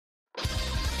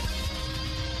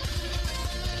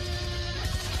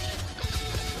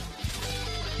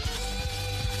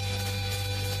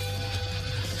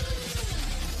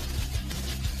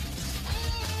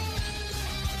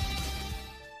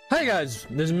Hey guys,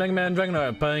 this is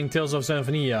MegaDragonoid playing Tales of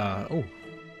Symphonia. Oh.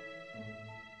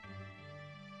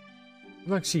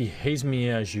 Lexi hates me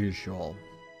as usual.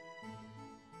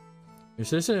 Your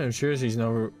sister, I'm sure she's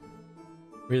not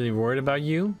really worried about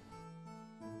you.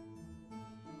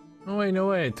 No way, no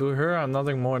way. To her, I'm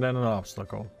nothing more than an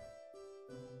obstacle.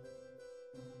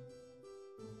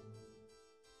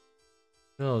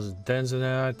 Feels denser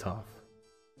than I thought.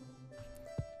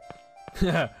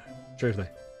 Yeah, seriously.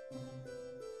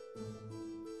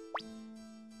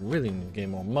 Really need to get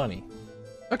more money.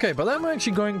 Okay, but I'm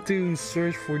actually going to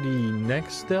search for the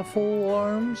next devil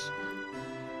arms.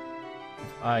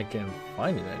 If I can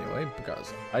find it anyway,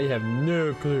 because I have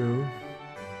no clue.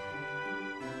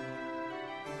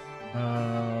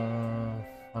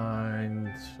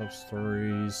 Find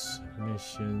sub-stories,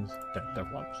 missions,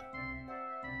 devil arms.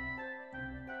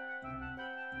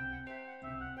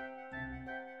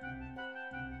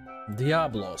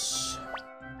 Diablos.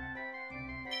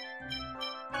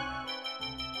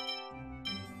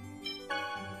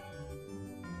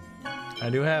 I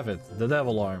do have it, the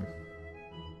devil arm.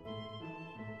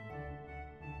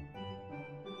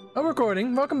 I'm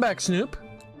recording. Welcome back, Snoop.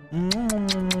 And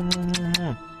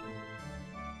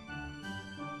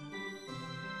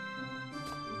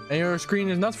your screen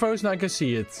is not frozen, I can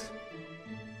see it.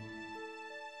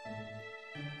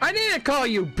 I didn't call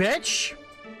you, bitch!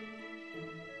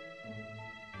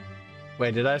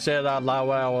 Wait, did I say it out loud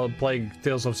while I was playing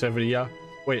Tales of Symphonia?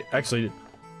 Wait, actually...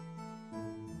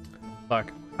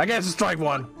 Fuck. I guess it's strike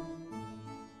one.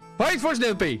 Point for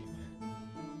Snoopy.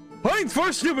 Point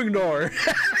for Snooping Door.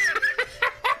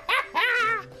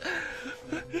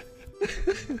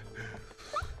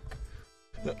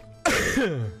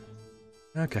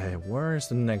 Okay, where's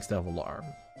the next devil arm?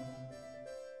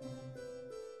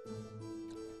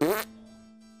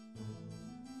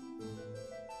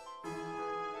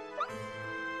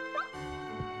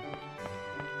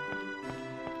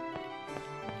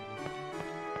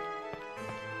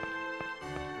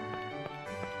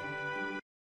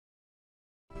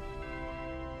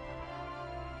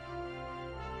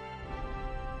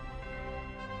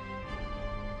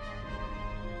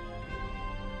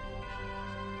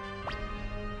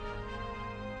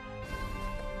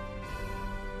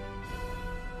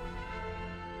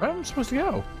 Where am I supposed to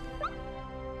go?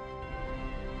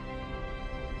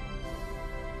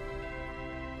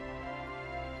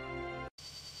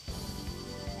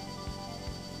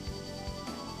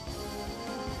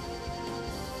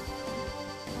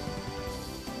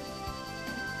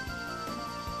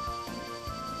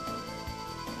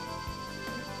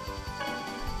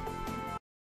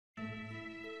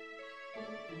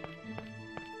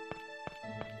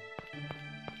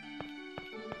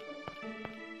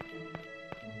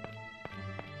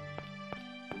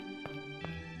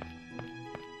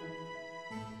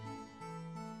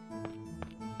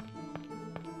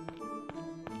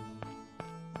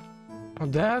 Oh,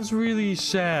 that's really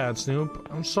sad, Snoop.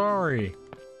 I'm sorry.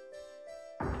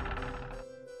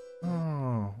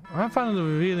 Oh, I found it a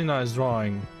really nice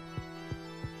drawing.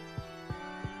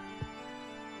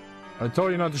 I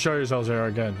told you not to show yourselves here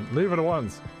again. Leave it at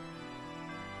once.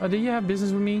 Oh, do you have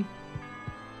business with me?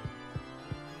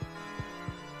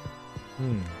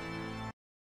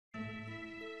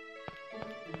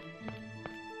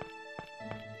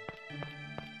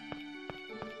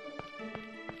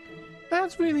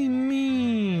 That's really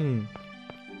mean.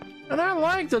 And I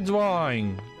like the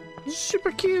drawing. It's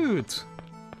super cute.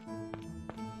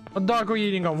 A dog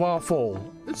eating a waffle.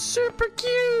 It's super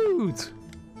cute.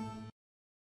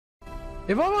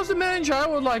 If I was the manager, I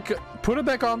would like put it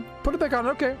back on. Put it back on.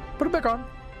 Okay, put it back on.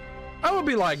 I would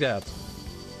be like that.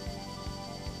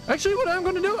 Actually, what I'm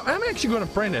gonna do, I'm actually gonna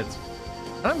print it.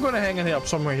 I'm gonna hang it up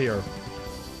somewhere here,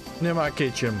 near my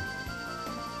kitchen.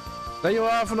 There you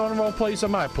have an honorable place at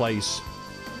my place.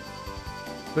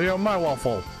 There you have my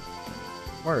waffle.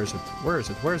 Where is it? Where is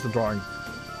it? Where's the drawing?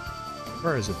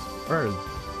 Where is it? Where is it?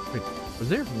 Wait, was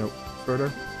there? No. Further.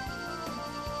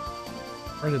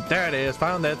 Where is it? There it is.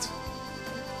 Found it.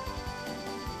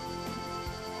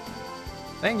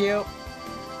 Thank you.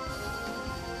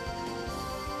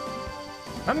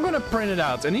 I'm gonna print it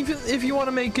out, and if you want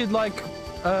to make it like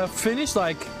finished,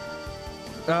 like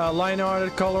line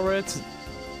art, color it,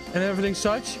 and everything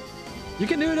such, you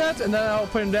can do that, and then I'll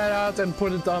print that out and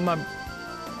put it on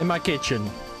in my kitchen.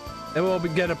 It will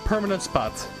get a permanent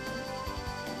spot.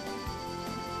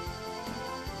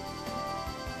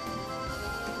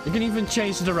 You can even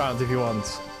change it around if you want.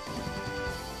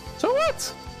 So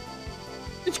what?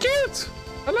 It's cute.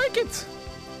 I like it.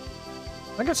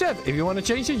 Like I said, if you want to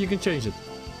change it, you can change it.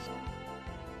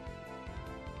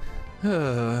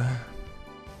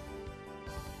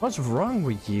 What's wrong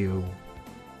with you?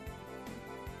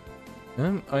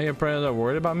 Are your parents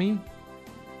worried about me?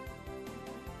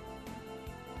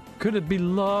 Could it be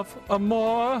love or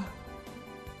more?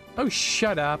 Oh,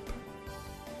 shut up.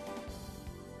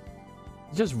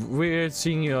 It's just weird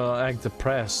seeing you act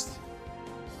depressed.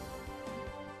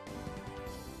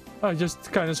 I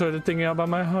just kind of started thinking about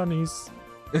my honeys.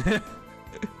 I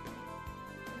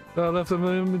left them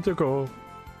a minute ago.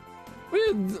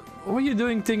 What are you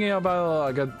doing thinking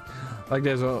about like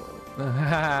there's a...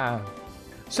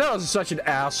 Sal's such an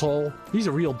asshole. He's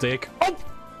a real dick. Oh!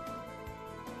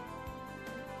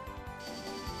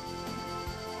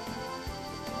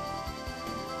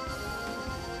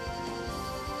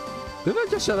 Did I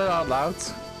just say that out loud?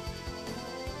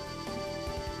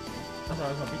 That's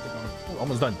my pizza coming. Oh,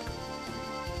 almost done.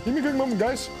 Give me a quick moment,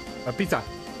 guys. My pizza.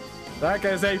 That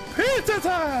is a pizza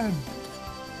time!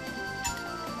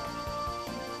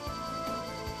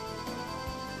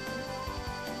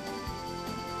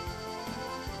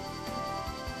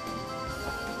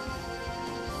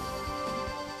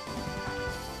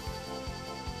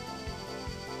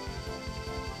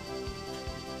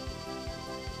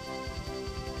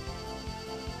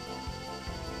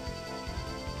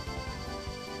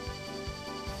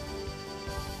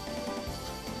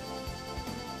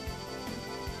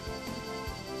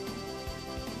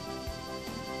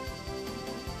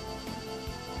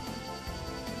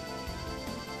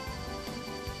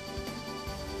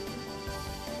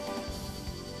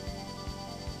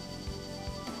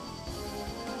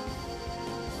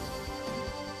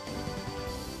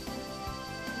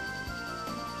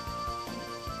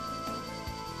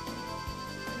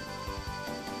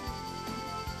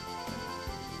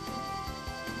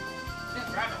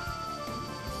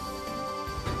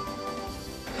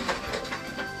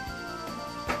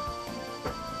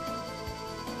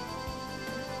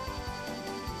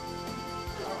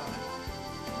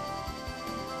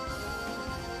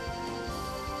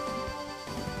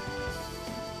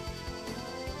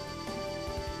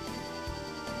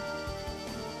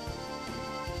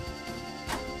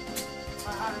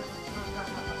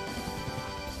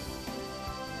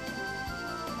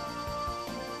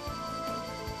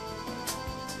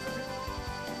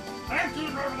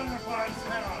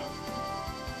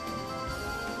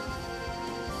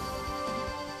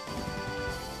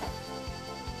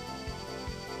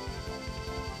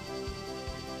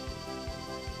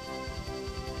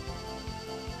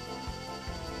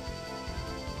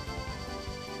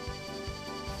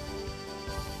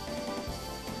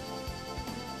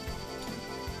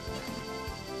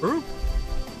 Ooh.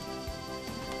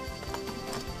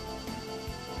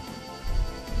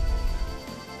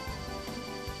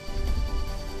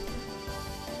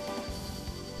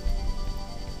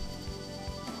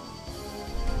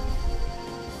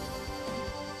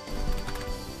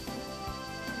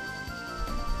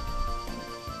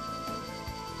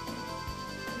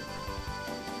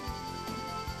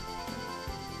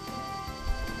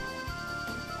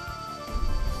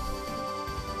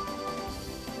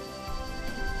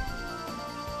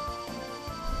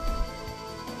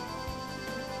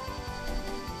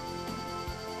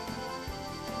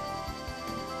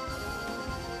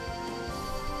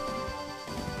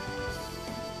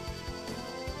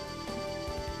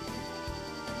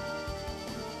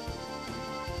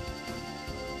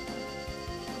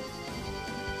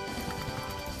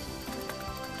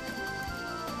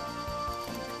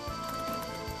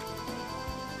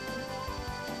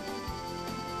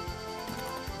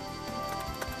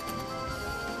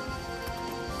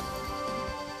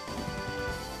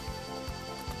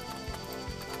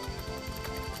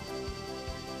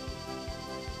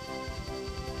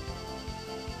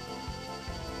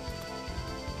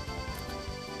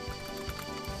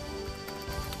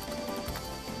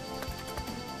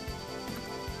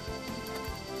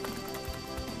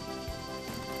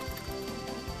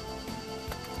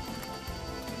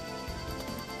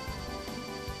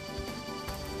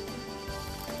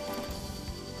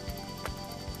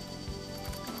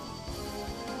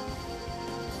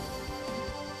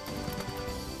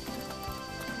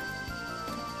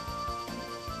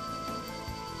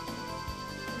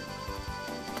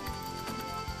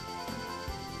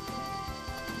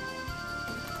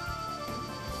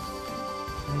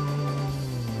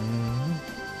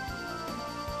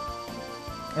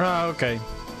 Ah, okay.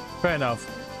 Fair enough.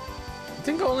 I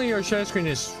think only your share screen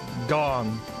is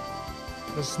gone.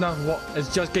 It's not what.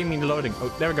 It's just gave me the loading.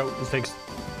 Oh, there we go. It's fixed.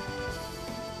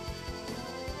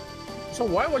 So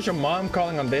why was your mom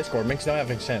calling on Discord? Makes no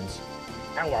having sense.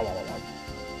 Ow, ow, ow, ow, ow.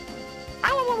 Ow,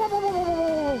 ow, ow, ow, ow, ow,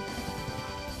 ow, ow.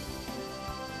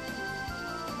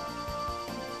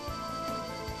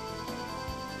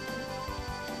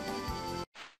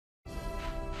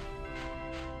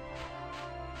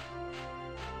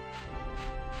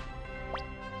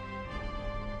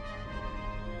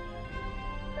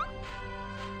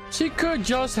 She could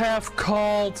just have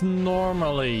called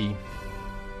normally.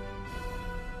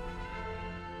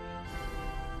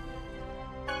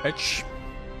 Bitch.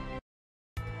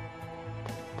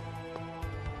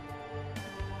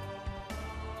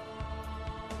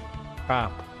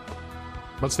 Ah.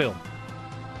 But still.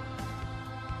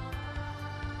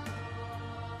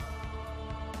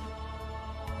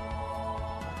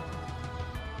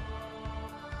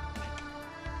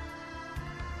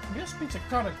 This pizza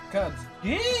cutter cuts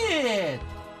good.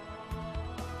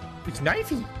 It's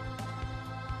knifey.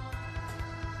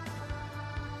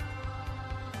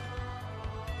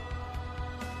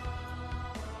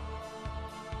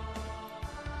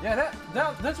 Yeah,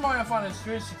 that's why I find it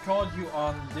strange she called you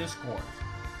on Discord.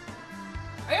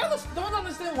 I don't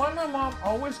understand why my mom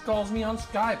always calls me on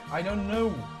Skype. I don't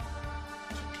know.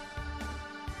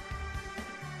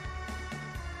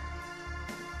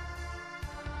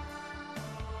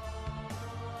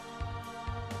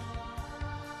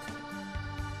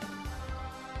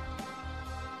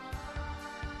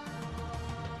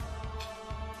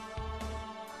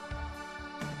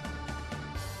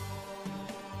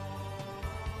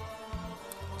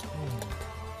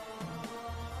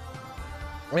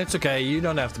 It's okay, you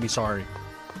don't have to be sorry.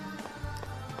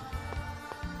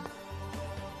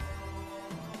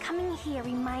 Coming here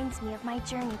reminds me of my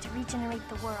journey to regenerate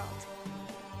the world.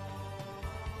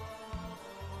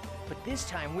 But this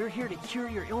time, we're here to cure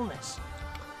your illness.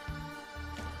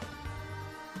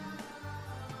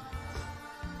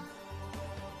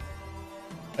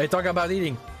 Hey, talk about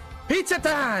eating. Pizza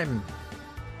time!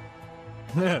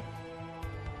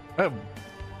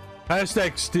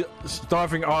 Hashtag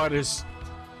starving artist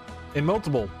in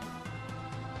multiple.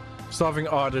 Starving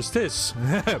artist is.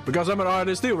 Because I'm an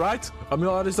artist too, right? I'm an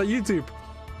artist on YouTube.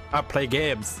 I play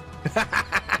games.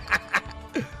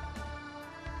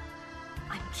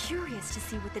 I'm curious to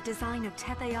see what the design of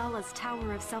Tethayala's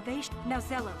Tower of Salvation. Now,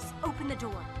 Zelos, open the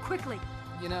door, quickly.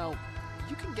 You know,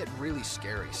 you can get really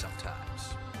scary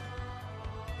sometimes.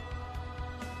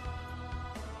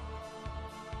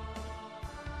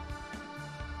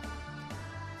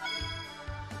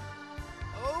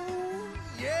 Oh,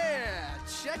 yeah!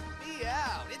 Check me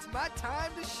out! It's my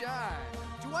time to shine!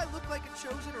 Do I look like a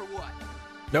chosen or what?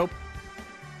 Nope.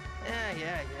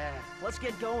 Yeah. Let's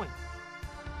get going.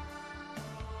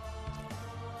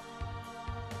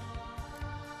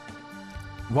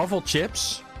 Waffle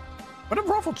chips? What are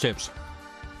waffle chips?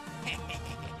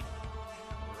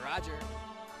 Roger.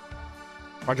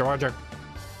 Roger, Roger.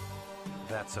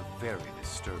 That's a very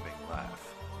disturbing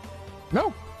laugh.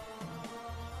 No.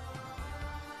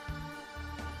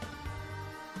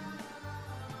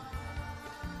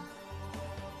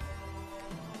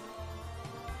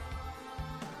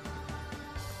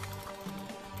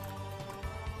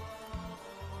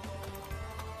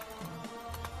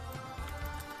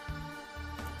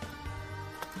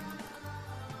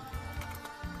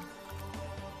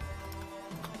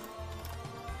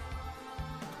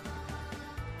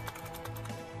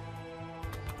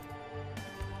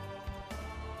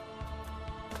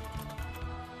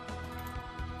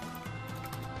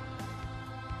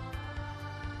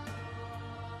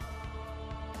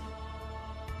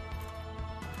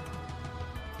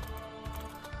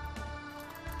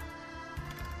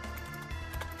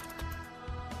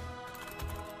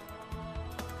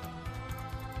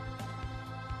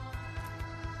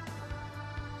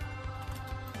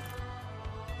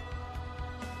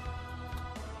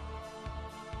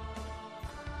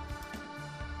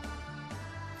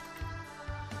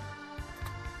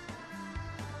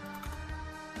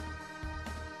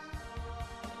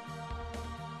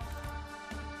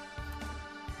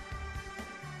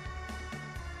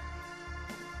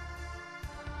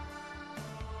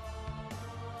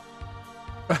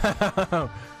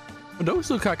 Those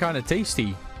look kind of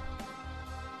tasty.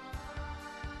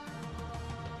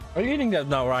 Are you eating that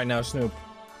now, right now, Snoop?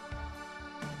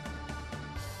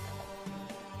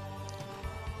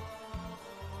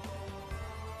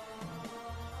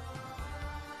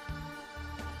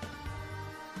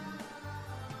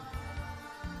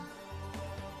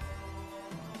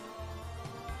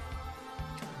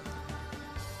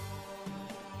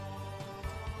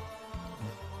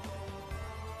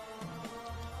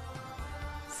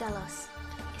 Zelos.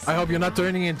 I hope you're not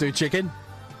turning into a chicken.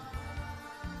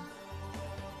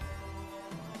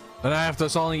 And I have to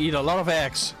suddenly eat a lot of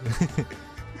eggs.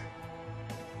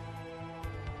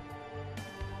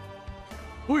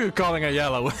 Who are you calling a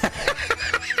yellow?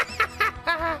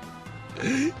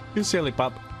 You silly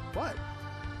pup. What?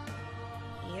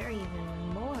 You're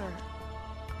even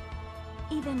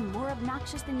more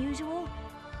obnoxious than usual?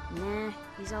 Nah,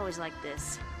 he's always like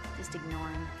this. Just ignore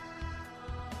him.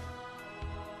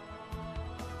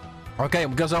 Okay,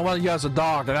 because I want to use a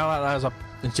dog and I want to use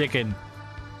a chicken.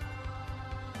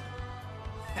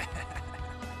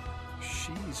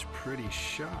 She's pretty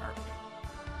sharp.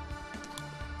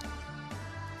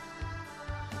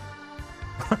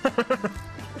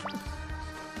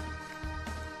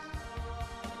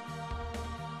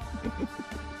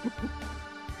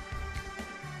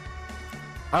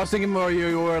 I was thinking more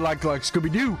you were like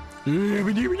Scooby-Doo.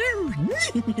 Scooby-Doo.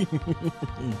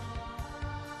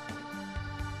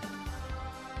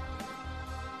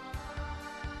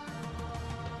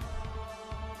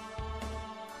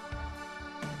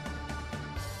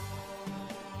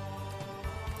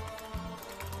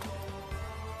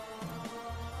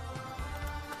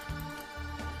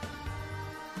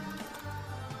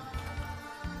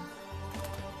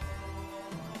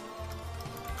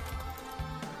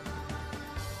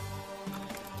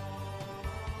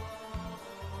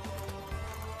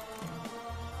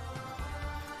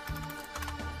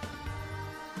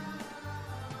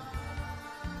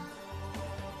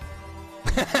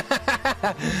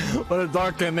 What a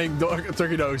dog can make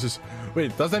turkey noses.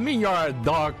 Wait, does that mean you're a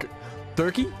dog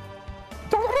turkey?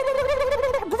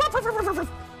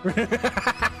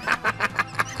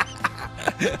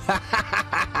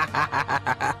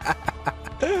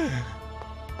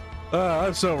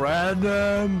 That's so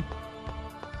random.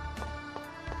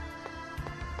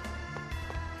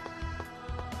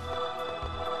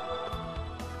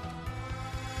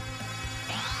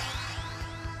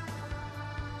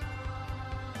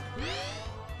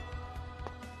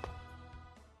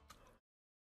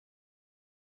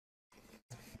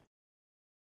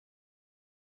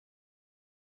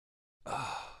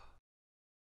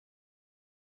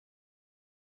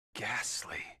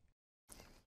 Ghastly.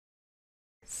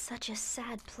 Such a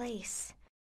sad place.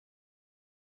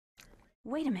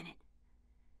 Wait a minute.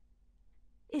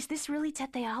 Is this really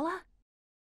Tetheala?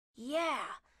 Yeah.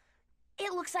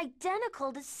 It looks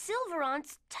identical to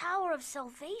Silveron's Tower of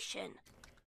Salvation.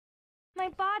 My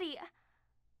body...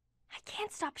 I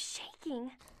can't stop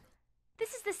shaking.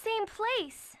 This is the same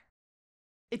place.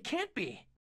 It can't be.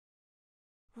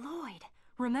 Lloyd,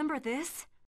 remember this?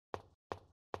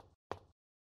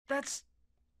 That's...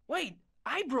 Wait,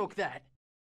 I broke that.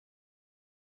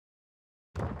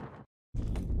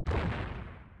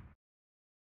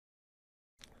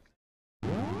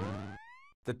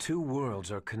 The two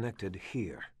worlds are connected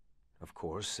here. Of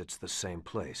course, it's the same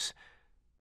place.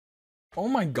 Oh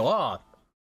my god.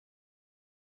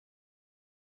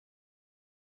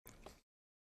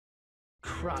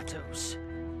 Kratos,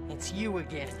 it's you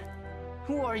again.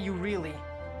 Who are you really?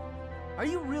 Are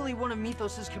you really one of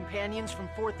Mythos' companions from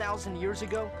 4,000 years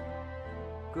ago?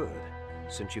 Good.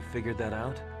 Since you figured that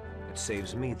out, it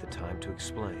saves me the time to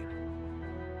explain.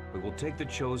 We will take the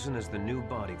Chosen as the new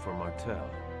body for Martel.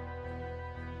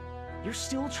 You're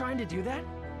still trying to do that?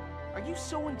 Are you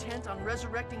so intent on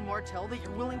resurrecting Martel that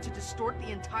you're willing to distort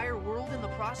the entire world in the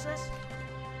process?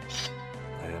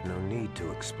 I have no need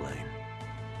to explain.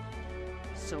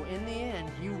 So in the end,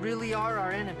 you really are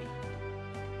our enemy.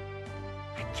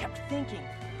 I kept thinking,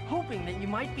 hoping that you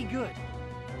might be good,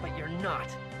 but you're not.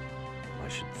 I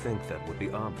should think that would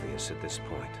be obvious at this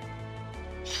point.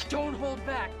 Don't hold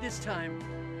back this time.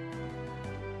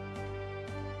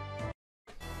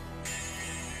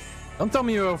 Don't tell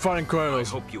me you're fighting I Kratos.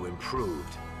 hope you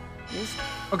improved.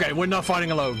 Okay, we're not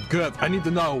fighting alone. Good. I need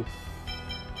to know.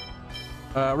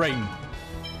 Rain.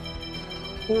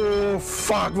 Oh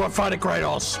fuck, we're fighting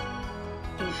Kratos.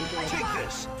 Take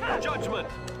this! Judgment!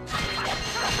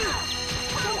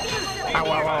 Ow,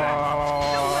 ow, ow, ow,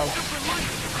 ow.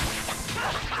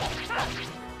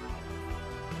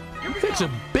 It's a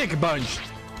big bunch.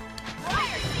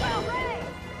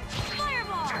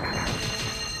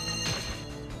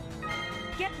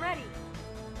 Get ready.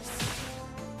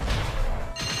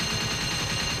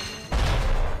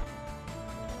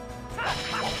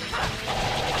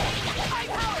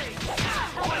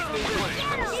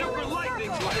 Super lightning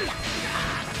blade!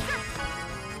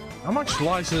 How much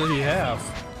slice does he have?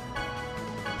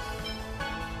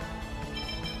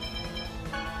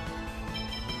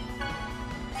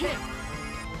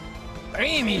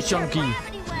 Damn, he's chunky.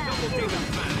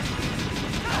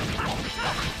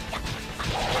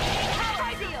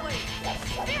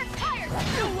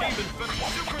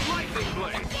 Super lightning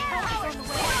blade!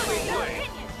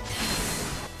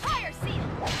 Fire seal!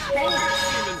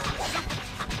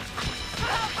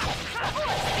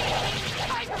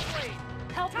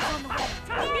 Help is on the way.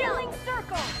 Healing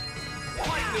circle!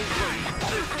 Lightning blade!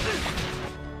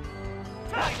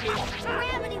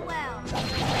 Gravity well!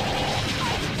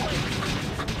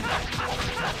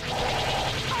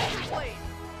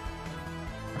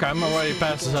 Okay, I'm already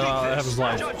past Heaven's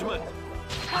Life. Judgment!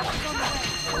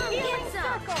 Healing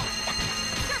circle.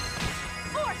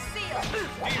 Force seal.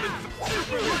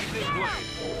 Super lightning blade!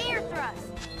 Ear thrust.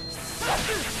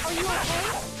 Are you okay?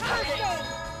 First aid.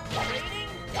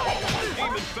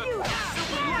 Demon Super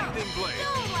lightning blade!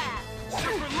 Soul blast.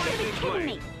 Super lightning Kidding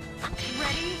me. blade!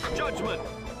 Ready? Judgment!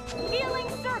 Healing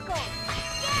circle.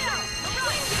 Get up.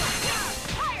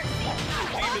 Fire seal.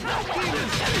 Demon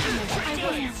I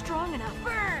wasn't strong enough.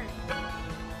 Burn.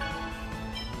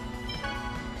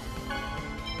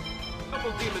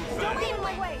 Double demon Don't fang! get in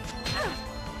my way.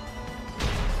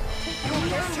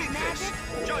 Take this!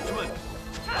 Judgment!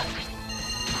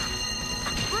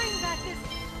 Bring back this.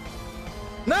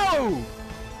 No!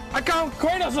 I can't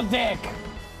Kratos a dick!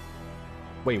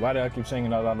 Wait, why do I keep saying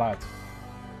that loud?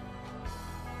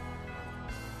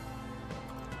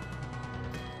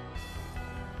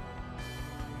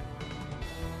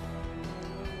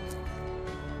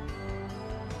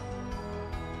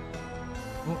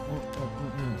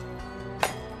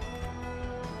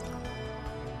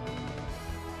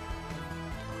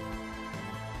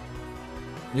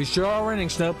 You sure are winning,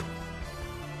 Snoop.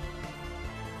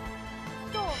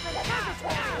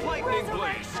 Lightning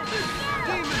blade!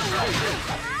 Demon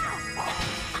blade!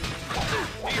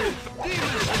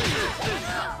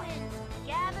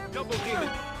 Demon double demon!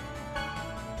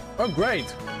 Oh,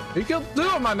 great. You killed 2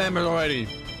 of my members already.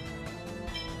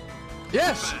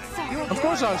 Yes! Of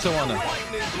course I still want it.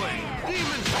 Lightning blade!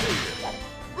 Demon spear!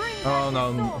 Oh,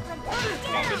 no.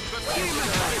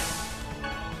 Demon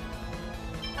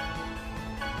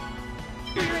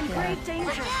You're in great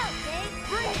danger.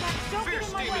 Bring back. Don't get Fierce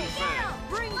in my demon way. fang!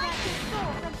 Bring back his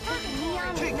soul from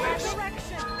Neon Take this.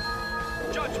 resurrection.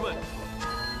 Judgment!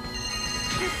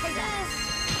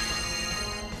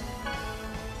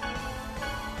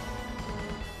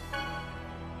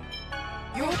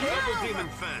 Double demon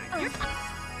fang!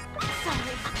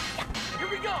 Sorry. Here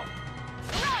we go!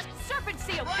 Run, serpent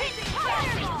seal.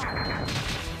 Fireball.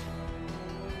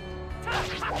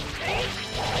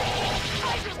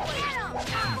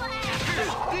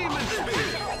 Fierce demon spear!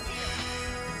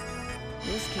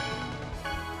 This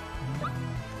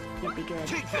could be good.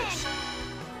 Take this!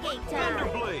 Gate Thunder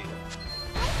time. blade!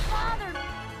 Father.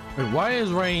 Wait, why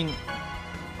is Rain...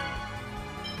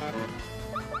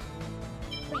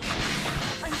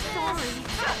 I'm sorry.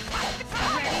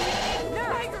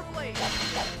 Tiger blade!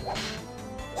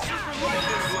 Super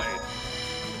lightning blade!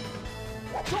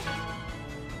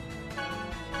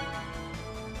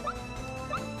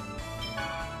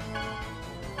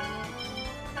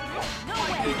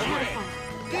 Lightning blade!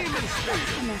 Demon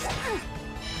spear!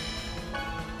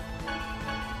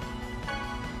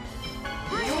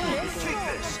 Take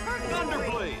this! Thunder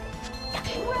blade!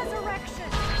 Resurrection.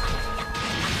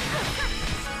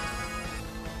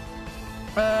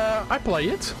 I play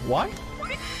it. Why?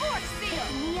 Force seal.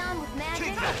 Neon with magic.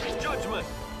 Take this! Judgment!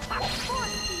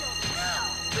 Force seal.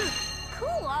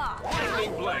 Cool off.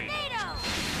 Lightning blade! Tornado.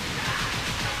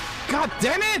 God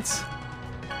damn it!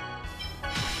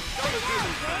 Double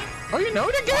demon fang! Oh, you know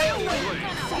the game? Blade!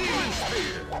 Demon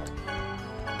spear!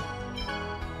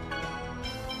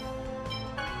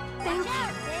 Thank you.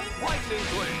 Lightning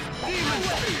blade! Demon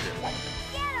spear!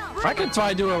 Get him. I can try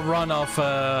to do a run of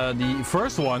the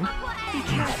first one. Be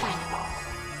careful.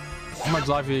 How much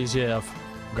life is you have?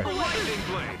 Okay. Lightning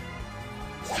blade!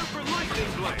 Super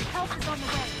lightning blade! Help is on the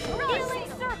way. Healing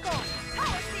circle.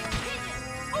 Power seal. Pigeon.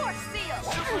 Force seal.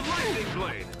 Super lightning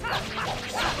blade!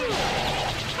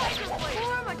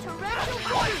 Form a torrential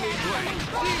Lightning blade!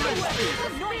 Demon spear!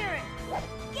 Spirit.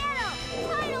 Get him.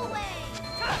 Tidal wave.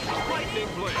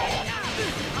 Lightning blade!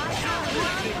 Super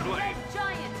lightning blade!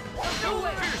 Giant.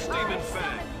 Fierce demon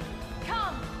fang!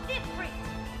 Come. Ifrit.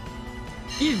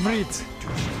 Ifrit!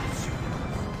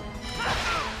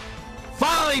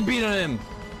 Finally beating him!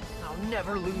 I'll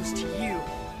never lose to you.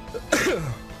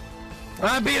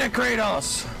 I beat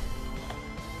Kratos!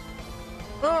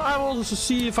 Well, I will also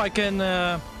see if I can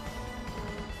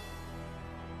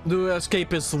do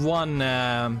Escapist 1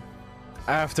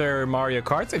 after Mario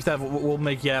Kart, if that will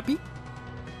make you happy.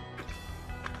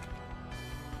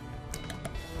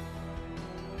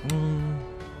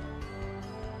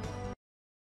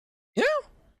 Yeah.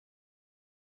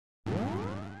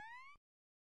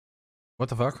 What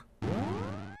the fuck?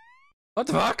 What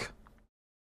the fuck?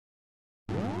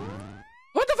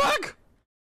 What the fuck?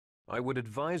 I would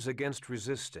advise against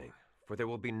resisting, for there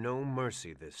will be no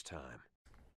mercy this time.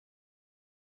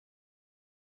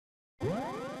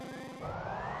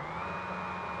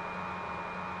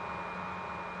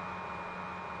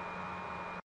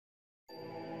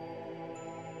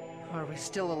 Are we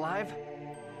still alive?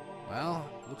 Well,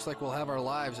 Looks like we'll have our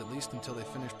lives at least until they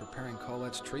finish preparing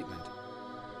Colette's treatment.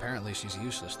 Apparently she's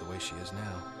useless the way she is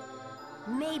now.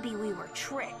 Maybe we were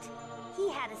tricked.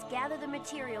 He had us gather the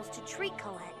materials to treat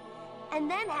Colette, and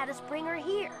then had us bring her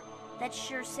here. That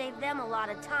sure saved them a lot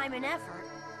of time and effort.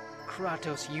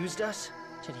 Kratos used us?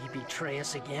 Did he betray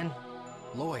us again?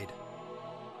 Lloyd.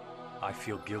 I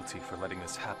feel guilty for letting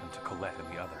this happen to Colette and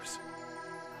the others.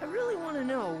 I really want to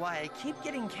know why I keep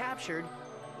getting captured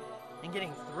and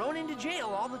getting thrown into jail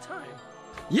all the time.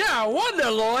 Yeah, I wonder,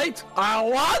 Lloyd. I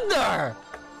wonder.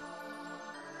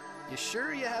 You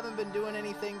sure you haven't been doing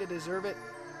anything to deserve it?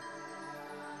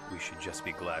 We should just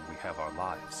be glad we have our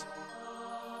lives.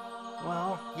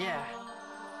 Well, yeah.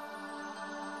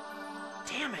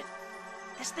 Damn it!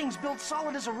 This thing's built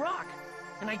solid as a rock,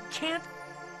 and I can't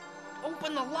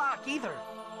open the lock either.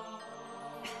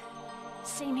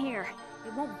 Same here.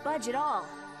 It won't budge at all.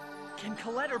 Can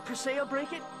Colette or Persea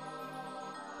break it?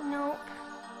 Nope.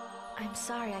 I'm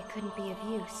sorry I couldn't be of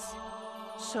use.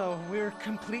 So we're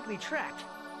completely trapped.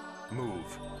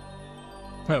 Move.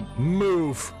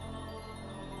 Move.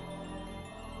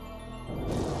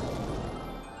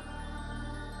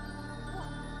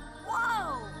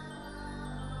 Whoa!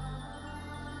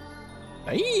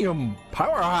 Damn,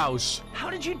 powerhouse.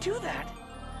 How did you do that?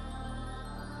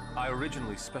 I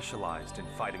originally specialized in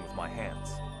fighting with my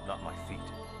hands, not my feet.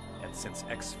 And since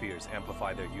X-spheres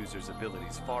amplify their users'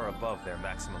 abilities far above their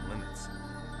maximum limits,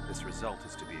 this result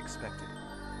is to be expected.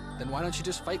 Then why don't you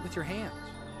just fight with your hands?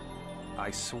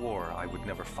 I swore I would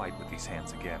never fight with these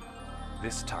hands again.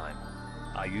 This time,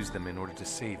 I used them in order to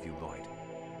save you, Lloyd.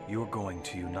 You're going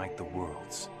to unite the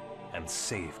worlds and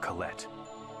save Colette,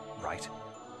 right?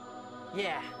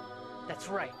 Yeah, that's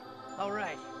right. All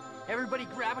right. Everybody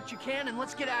grab what you can and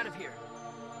let's get out of here.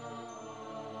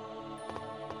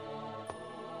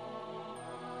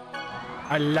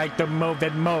 I like to move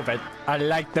it, move it. I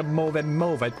like to move it,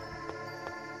 move it.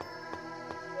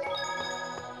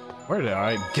 Where did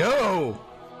I go?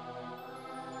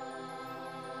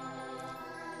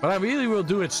 But I really will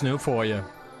do it, Snoop, for you,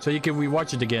 so you can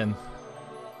rewatch it again.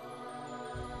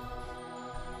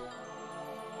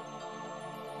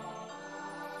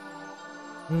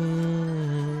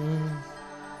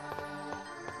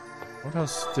 What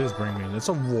else does this bring me? It's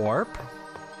a warp.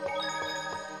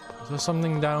 Is there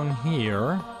something down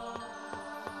here?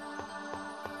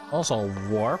 Also a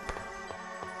warp.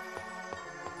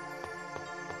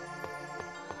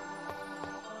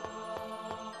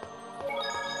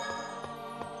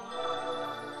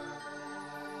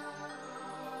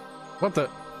 What the?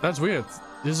 That's weird.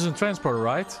 This is a transporter,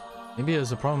 right? Maybe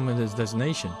there's a problem with his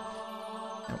destination.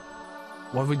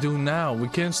 What we do now? We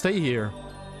can't stay here.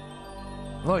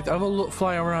 Look, I will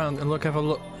fly around and look. Have a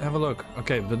look. Have a look.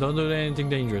 Okay, but don't do anything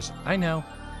dangerous. I know.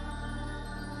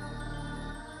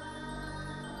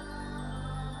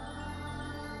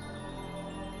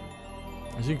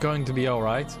 Is he going to be all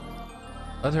right?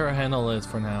 Let her handle it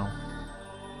for now.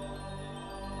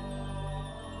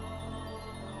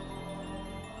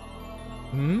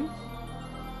 Hmm?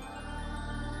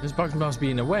 This box must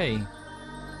be in the way.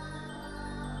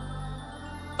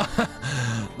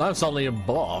 That's only a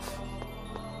bluff.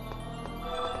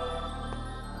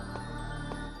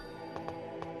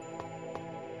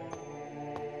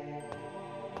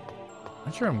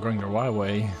 Not sure I'm going the right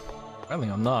way. Apparently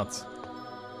I'm not.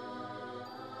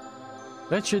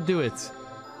 That should do it.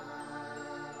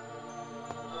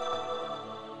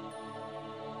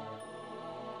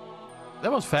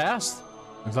 That was fast.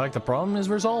 Looks like the problem is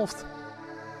resolved.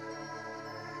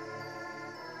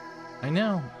 I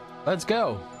know. Let's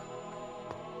go.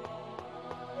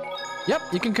 Yep,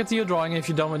 you can continue drawing if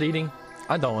you're done with eating.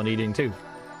 I'm done with eating too.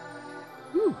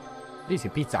 Woo, easy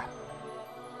pizza.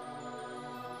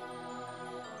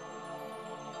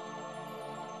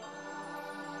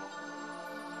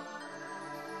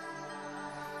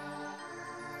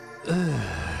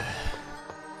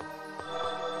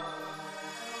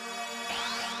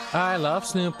 I love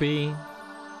Snoopy.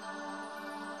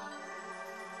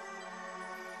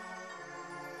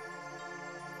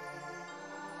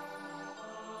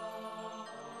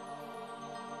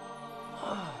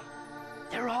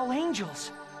 They're all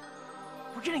angels.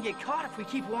 We're gonna get caught if we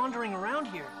keep wandering around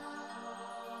here.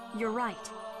 You're right.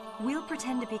 We'll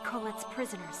pretend to be Colette's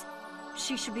prisoners.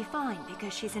 She should be fine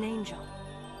because she's an angel.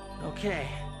 Okay.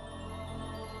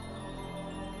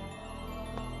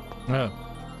 Yeah.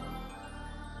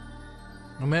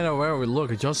 No matter where we look,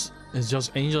 it's just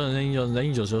angels and angels and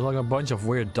angels. There's like a bunch of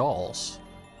weird dolls.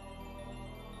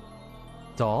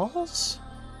 Dolls?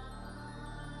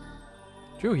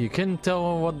 True, you can't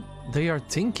tell what they are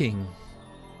thinking.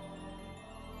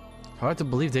 Hard to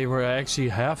believe they were actually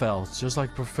half-elves, just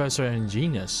like Professor and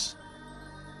Genus.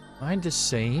 Am I the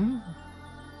same?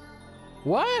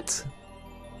 What?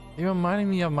 You're reminding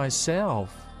me of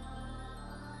myself.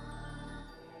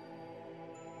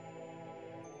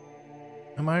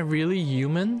 Am I really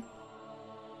human?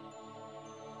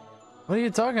 What are you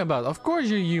talking about? Of course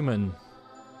you're human.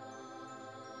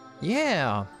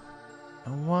 Yeah. I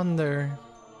wonder.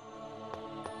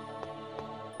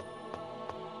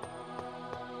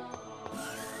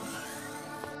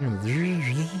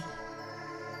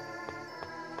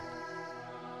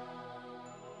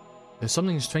 There's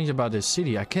something strange about this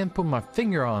city. I can't put my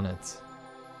finger on it.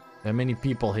 There are many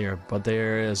people here, but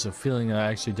there is a feeling of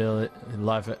actually daily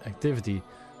life activity.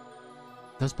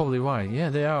 That's probably why. Yeah,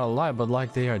 they are alive, but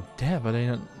like they are dead, but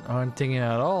they aren't thinking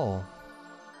at all.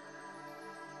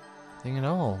 Thinking at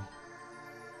all.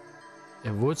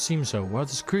 It would seem so. What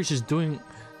this creature is doing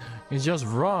is just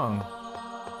wrong.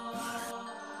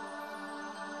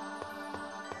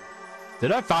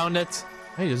 Did I found it?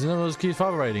 Hey, there's another one of those keys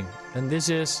vibrating. And this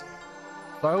is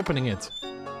by opening it.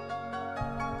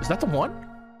 Is that the one?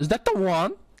 Is that the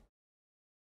one?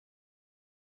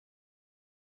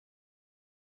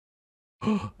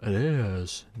 It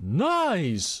is.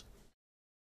 Nice!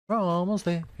 We're almost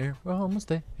there. We're almost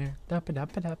there.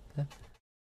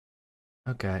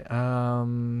 Okay,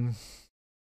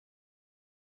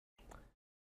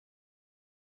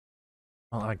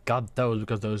 well, I got those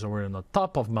because those were on the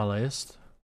top of my list.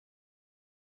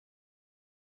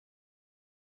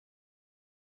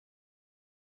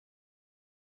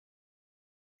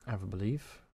 I have a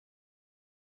belief.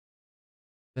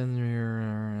 Then we're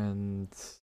and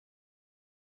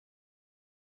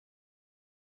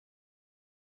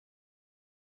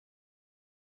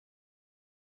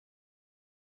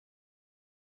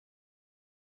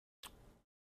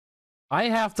I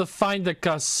have to find the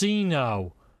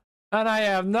casino. And I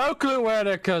have no clue where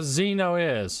the casino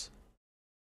is.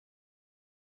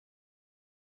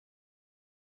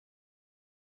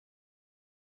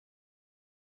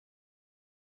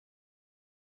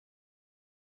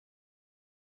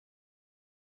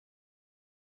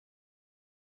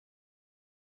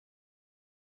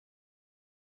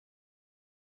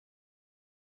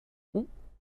 Ooh,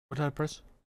 what did I press?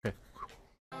 Okay.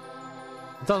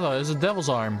 I thought that was a devil's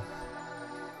arm.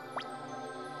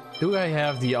 Do I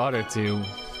have the other two?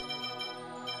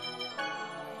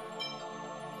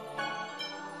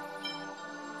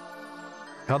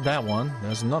 Got that one.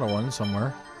 There's another one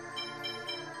somewhere.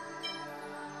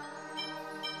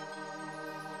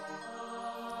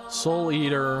 Soul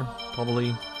Eater,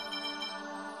 probably.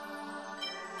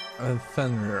 And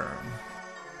Fenrir.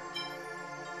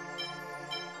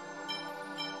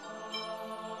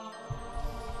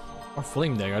 Or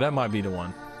Flame Dagger, that might be the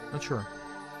one. Not sure.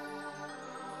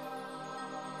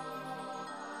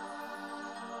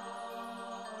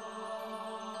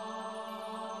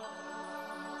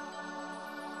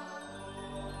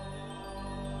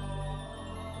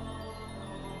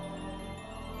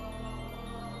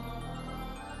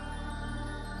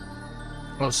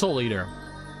 Oh, Soul Eater.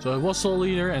 So it was Soul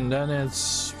Eater, and then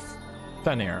it's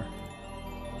Fenrir.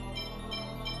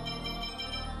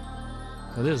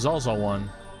 So this is also one.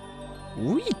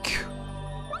 Weak.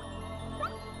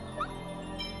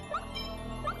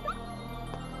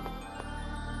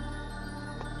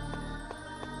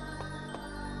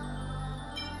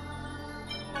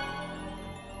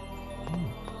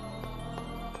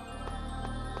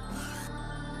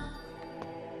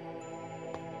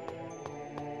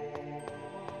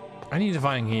 I need to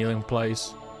find a healing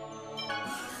place.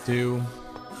 2.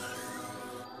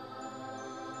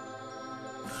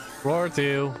 Floor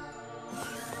 2.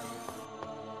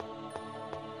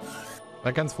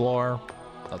 Second floor.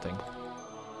 Nothing.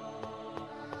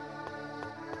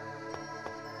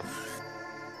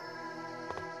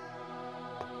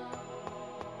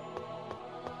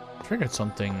 Triggered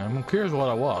something. I'm curious what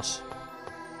it was.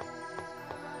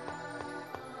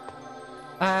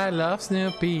 I love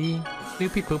Snoopy.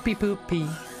 Snoopy poopy poopy.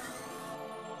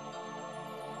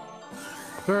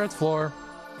 Third floor.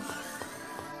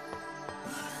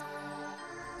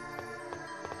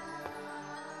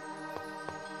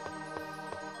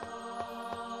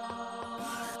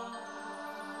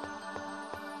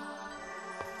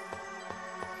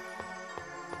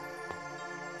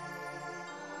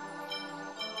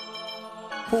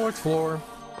 Fourth floor.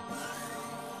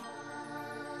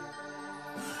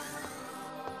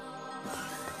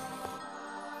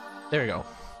 There we go.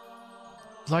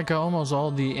 Like almost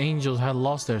all the angels had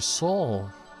lost their soul.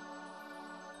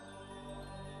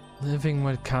 Living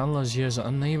with countless years,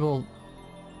 unable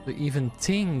to even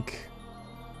think.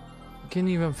 can't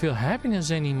even feel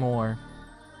happiness anymore.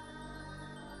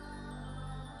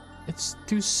 It's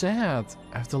too sad.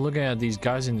 After looking at these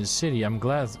guys in the city, I'm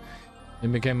glad they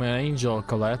became an angel,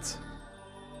 Colette.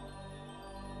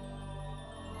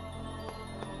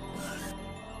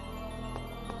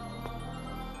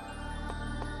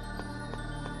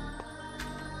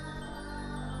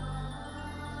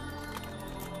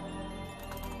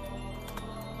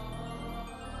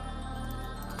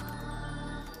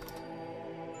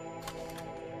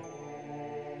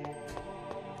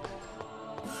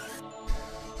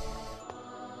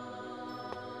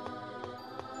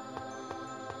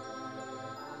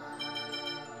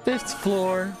 Fifth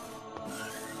floor.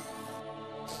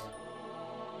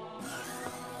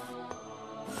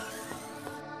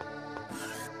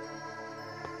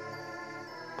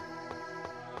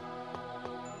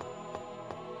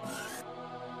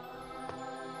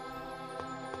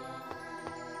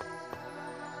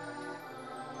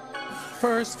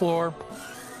 First floor.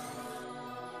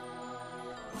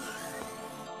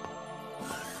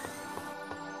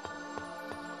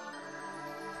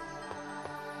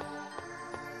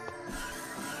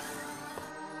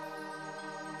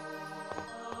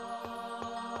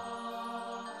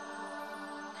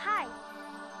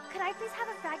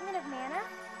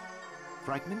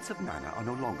 Fragments of mana are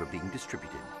no longer being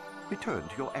distributed. Return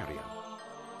to your area.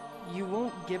 You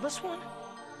won't give us one?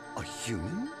 A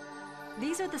human?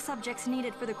 These are the subjects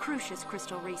needed for the Crucius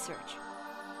crystal research.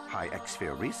 High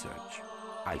X-sphere research?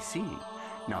 I see.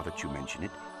 Now that you mention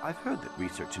it, I've heard that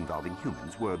research involving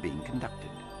humans were being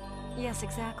conducted. Yes,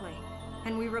 exactly.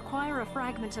 And we require a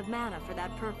fragment of mana for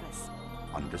that purpose.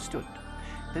 Understood.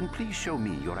 Then please show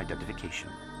me your identification.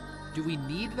 Do we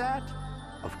need that?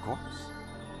 Of course.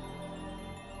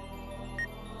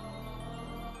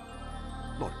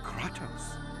 Lord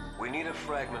Kratos. We need a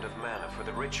fragment of mana for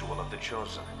the ritual of the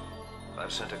Chosen.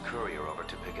 I've sent a courier over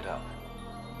to pick it up.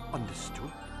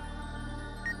 Understood.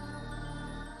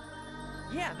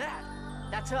 Yeah,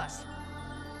 that's us.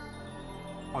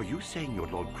 Are you saying you're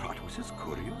Lord Kratos'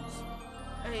 couriers?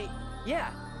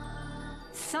 Yeah.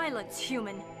 Silence,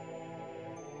 human.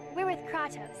 We're with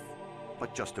Kratos.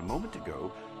 But just a moment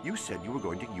ago, you said you were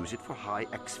going to use it for high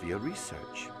X-sphere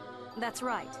research. That's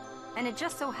right. And it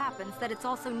just so happens that it's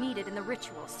also needed in the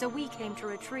ritual, so we came to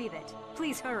retrieve it.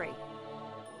 Please hurry.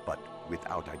 But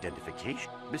without identification.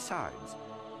 Besides,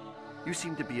 you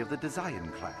seem to be of the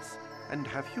Desian class, and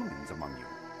have humans among you.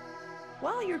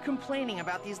 While you're complaining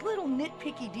about these little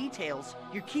nitpicky details,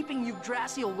 you're keeping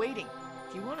Yggdrasil waiting.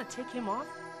 Do you want to take him off?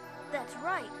 That's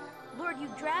right. Lord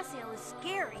Yggdrasil is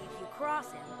scary if you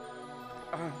cross him.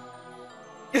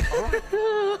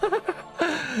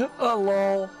 Oh,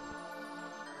 lol.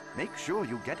 Make sure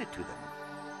you get it to them.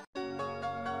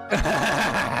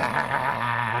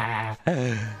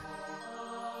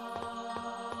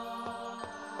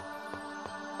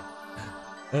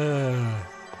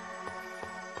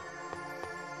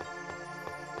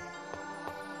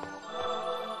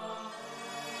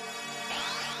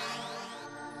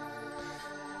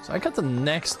 So I got the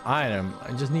next item.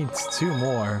 I just need 2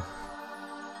 more.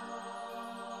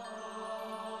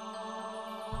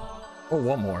 Oh,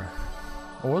 1 more.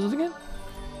 What was it again?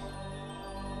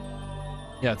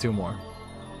 Yeah, 2 more.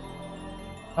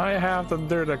 I have to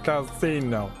do the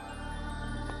casino.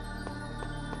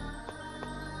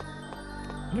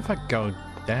 What if I go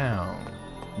down?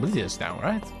 This down,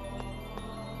 right?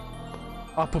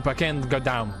 Oh, poop, I can't go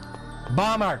down.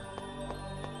 Bomber!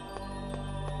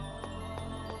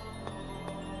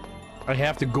 I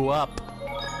have to go up.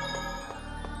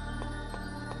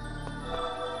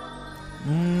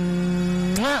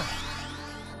 Mwah!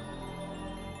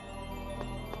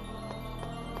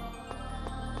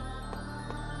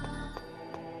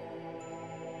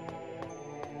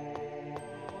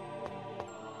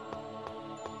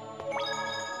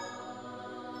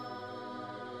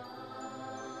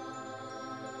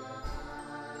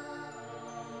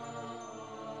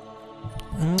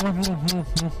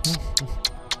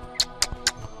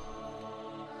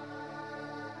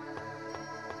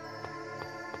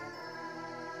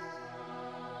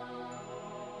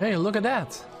 Hey, look at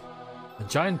that! A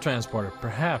giant transporter,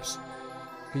 perhaps.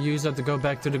 Could use that to go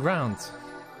back to the ground.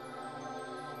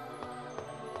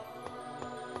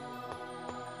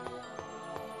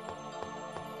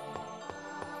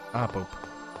 Ah, poop.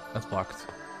 That's blocked.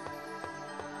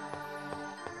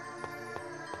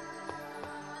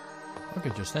 I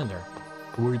could just stand there.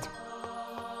 Weird.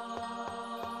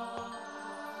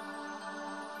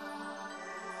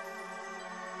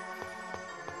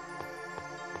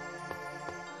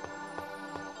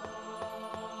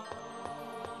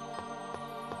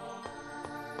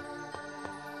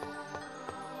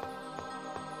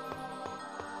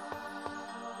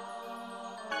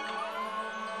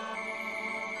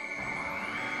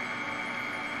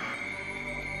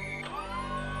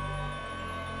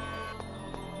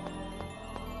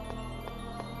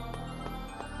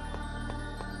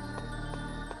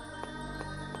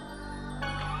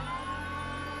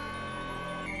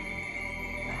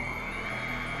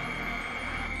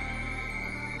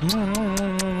 Oh,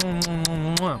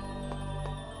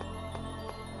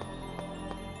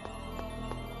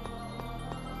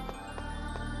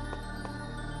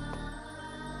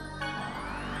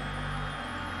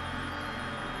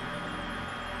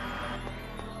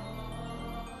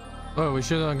 we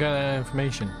shouldn't get that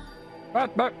information.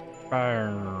 But.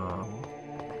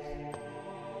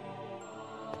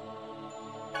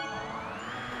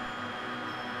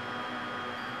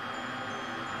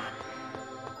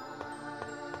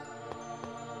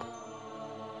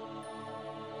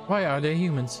 Why are they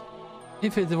humans?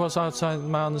 If it was outside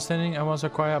my understanding, I was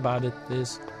quiet about it.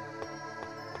 This.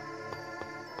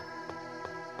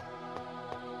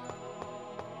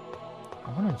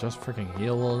 I wanna just freaking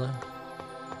heal all that.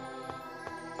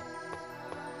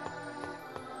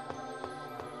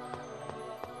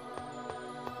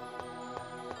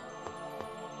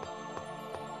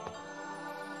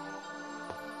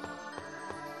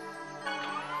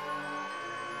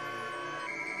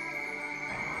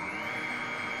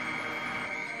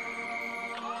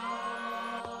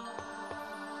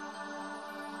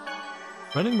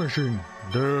 Vending machine,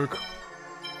 Dirk.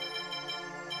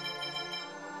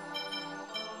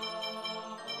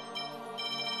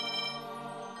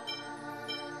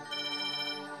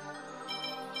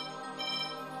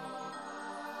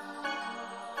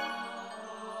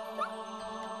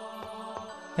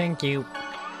 Thank you.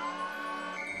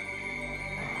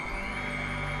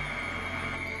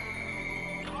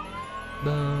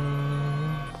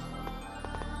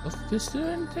 Does this do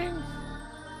anything?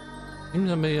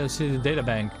 Let me see the data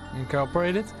bank.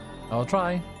 Incorporate it? I'll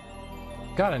try.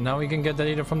 Got it, now we can get the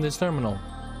data from this terminal.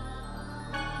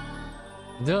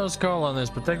 This colon is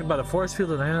protected by the force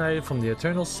field and emanated from the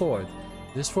Eternal Sword.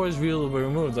 This force field will be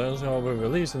removed, and will be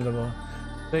released in the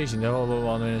station. The whole will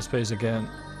wander in space again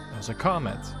as a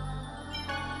comet.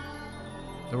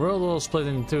 The world will split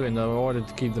in two in order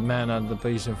to keep the man and the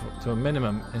patient to a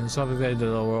minimum and subjugate the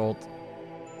world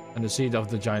and the seed of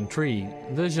the giant tree.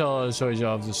 This shall surge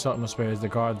of the atmosphere to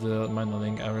guard the minor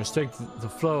link and restrict the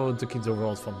flow to keep the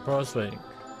world from prospering.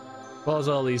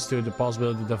 Also leads to the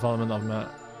possibility of development of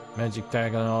magic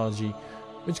technology,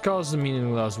 which causes a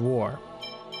meaningless war.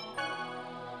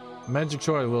 Magic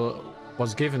sword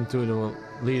was given to the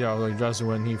leader of the Dresser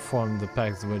when he formed the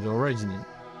pact with the Origin.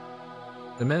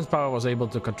 The man's power was able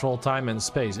to control time and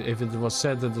space. If it was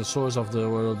said that the source of the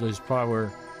world's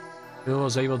power, it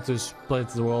was able to split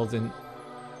the world in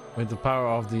with the power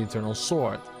of the Eternal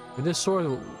Sword. With this sword,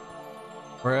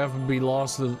 wherever be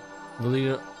lost, the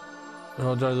leader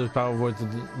of the power would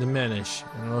diminish,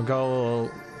 and will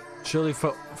go surely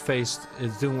face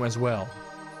its doom as well.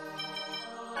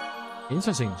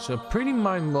 Interesting, so pretty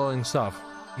mind-blowing stuff.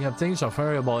 We have things of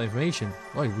variable information.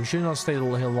 Wait, we should not stay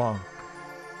here long.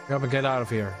 We have to get out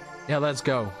of here. Yeah, let's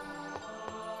go.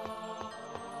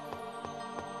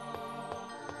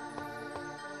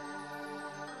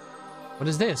 What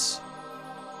is this?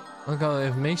 Look at the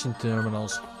information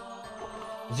terminals.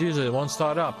 It's usually it won't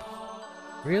start up.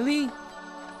 Really?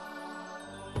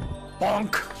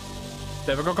 Bonk!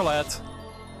 Typical Colette.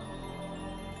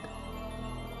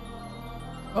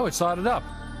 Oh, it started up.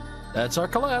 That's our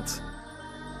Colette.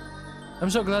 I'm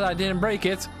so glad I didn't break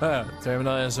it.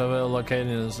 Terminal is located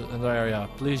in this area.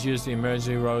 Please use the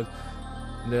emergency road.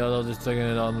 The other is taking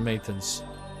it on the maintenance.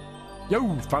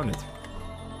 Yo, found it.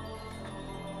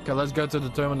 Okay, let's go to the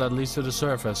terminal that leads to the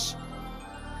surface.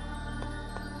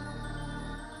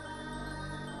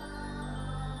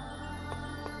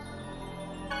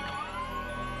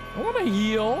 I want to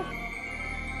heal.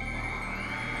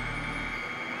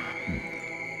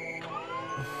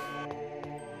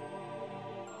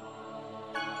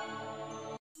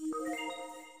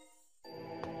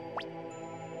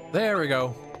 There we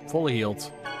go. Fully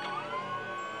healed.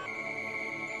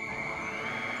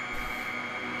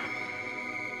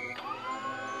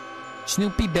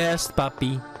 Snoopy best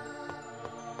puppy.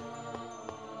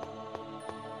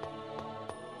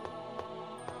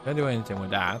 Can't do anything with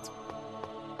that.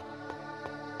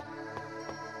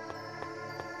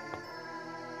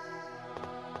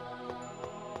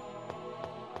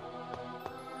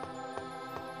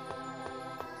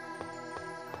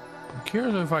 I'm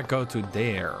curious if I go to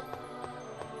there.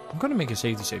 I'm gonna make a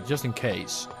safety save just in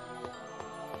case.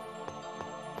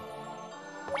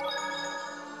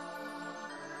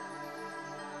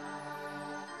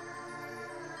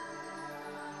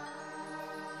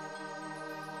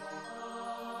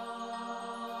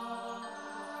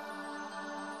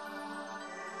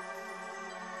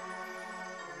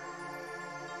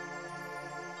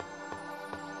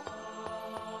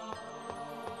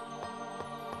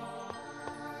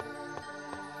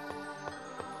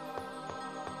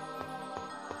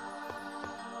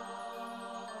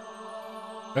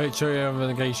 Wait, show your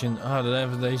navigation. Ah, the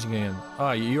navigation again.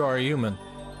 Ah, you are a human.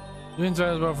 You're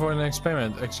interested for an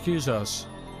experiment. Excuse us.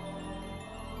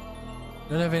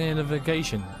 Don't have any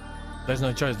navigation. There's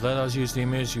no choice. Let us use the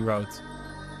emergency route.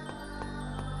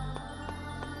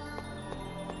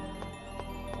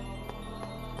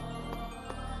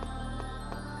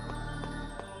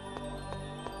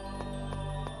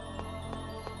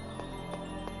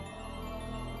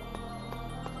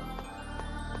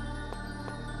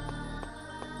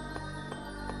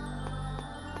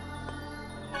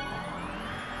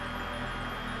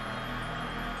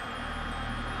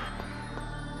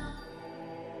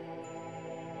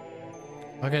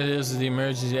 Okay, this is the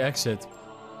emergency exit.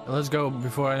 Let's go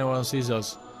before anyone sees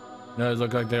us. No, it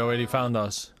looks like they already found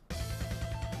us.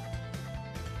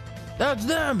 That's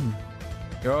them!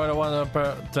 You're the one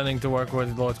pretending to work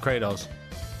with Lord Kratos.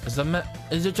 It's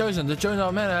the Chosen. The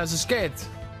Chosen man has escaped.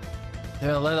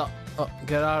 Yeah,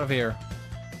 get out of here.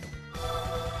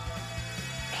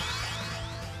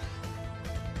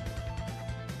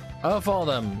 I'll follow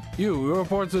them. You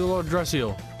report to the Lord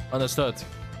Dressiel. Understood.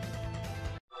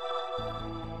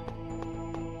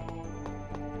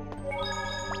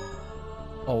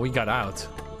 Oh, we got out.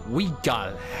 We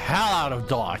got hell out of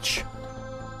Dodge.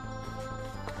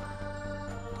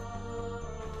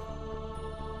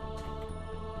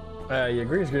 Your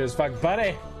green screen is fucked,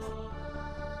 buddy.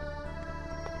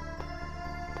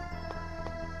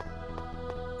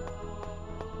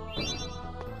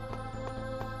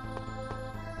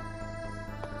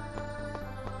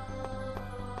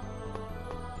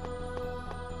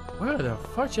 Where the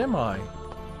fuck am I?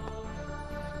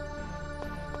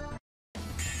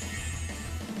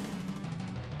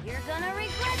 You're gonna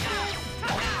regret this!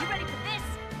 You ready for this?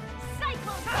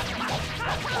 Cycle!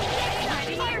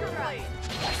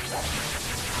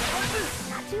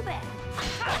 Not too bad.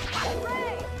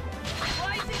 Ray!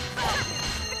 Rising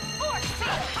Force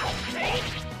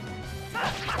Field!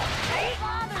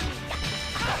 Bother me!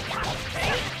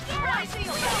 Rising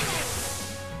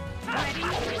Ready?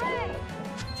 Ray!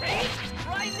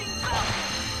 Rising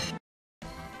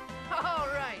All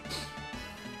right.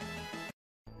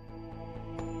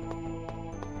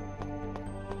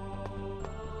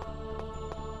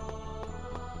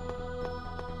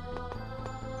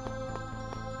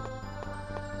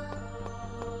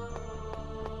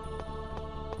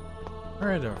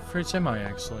 Where the fritz am I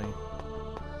actually?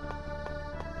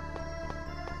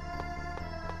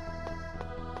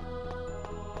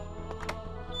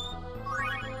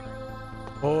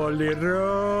 Holy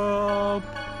rope!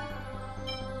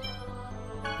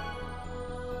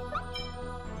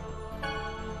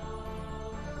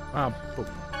 Ah, poop.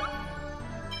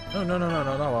 No, no, no, no,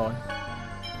 no, no, one.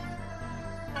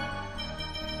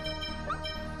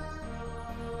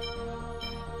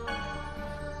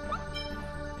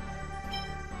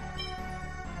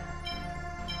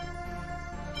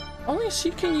 Only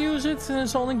she can use it and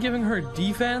it's only giving her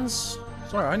defense?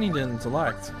 Sorry, I need an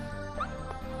intellect.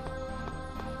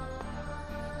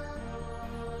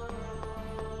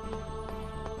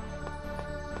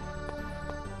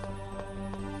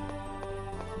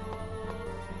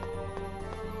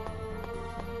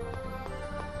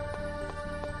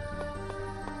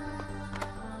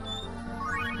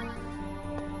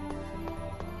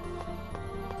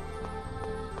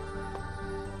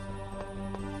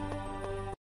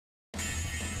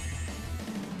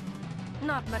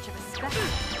 Not much of a special.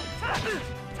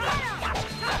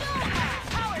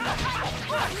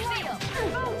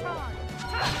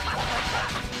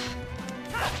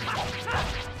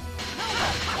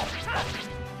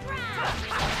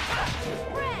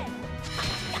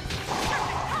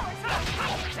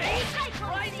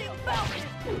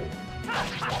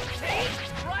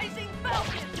 Rising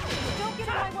Falcon! Don't get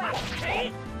in my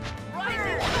way!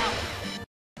 Rising Falcon!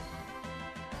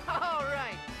 All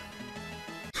right.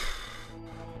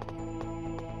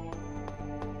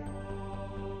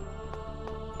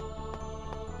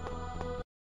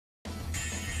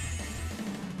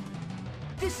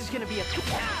 This is gonna be a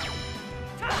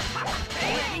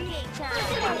Renegade time!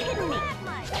 Are you kidding me?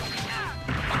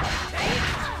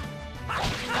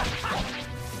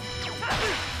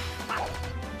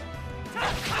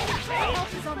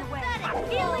 Help is on the way.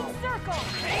 Healing circle!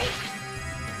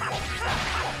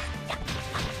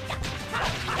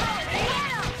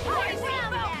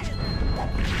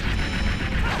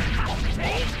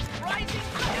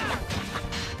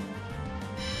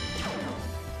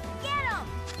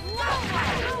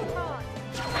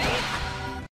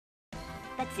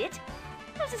 That's it?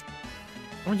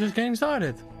 We're just getting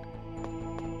started.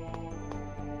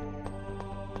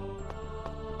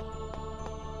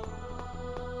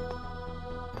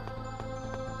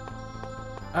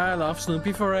 I love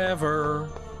Snoopy forever.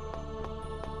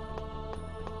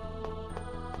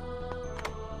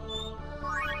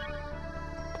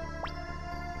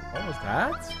 What was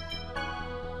that?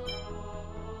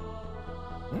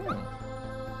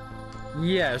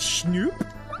 Yeah, Snoop.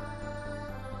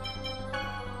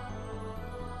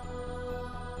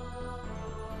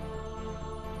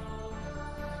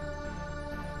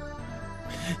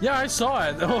 Yeah, I saw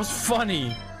it. That was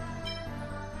funny.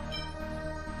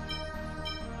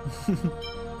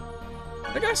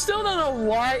 Like, I still don't know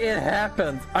why it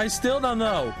happened. I still don't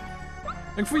know.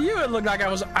 Like, for you, it looked like I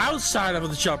was outside of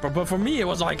the chopper, but for me, it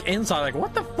was like inside. Like,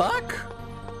 what the fuck?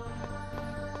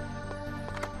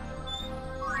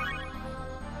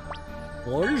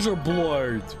 Laser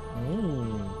blade.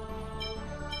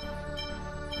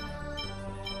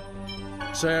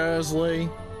 Seriously?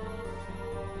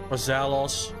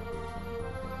 Rosalos?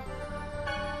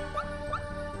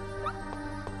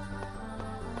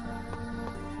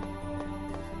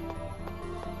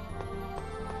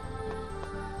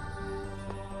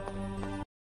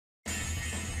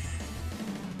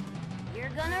 You're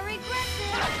gonna regret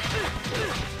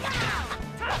this.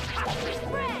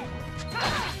 Spread.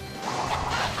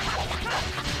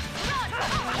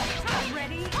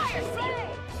 Ready? Fire seal.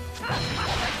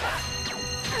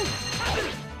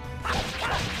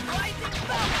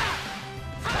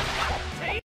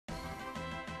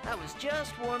 That was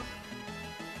just one.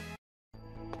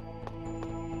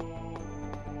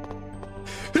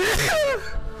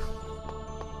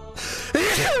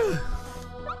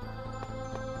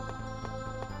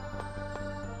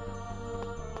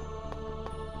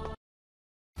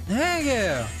 Dang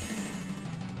it!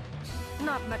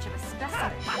 Not much of a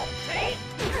specimen.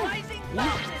 Rising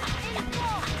mountain.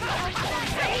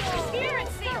 Spirit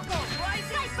circle.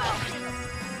 Rising mountain.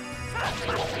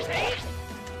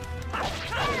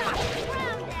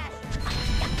 Ground dash.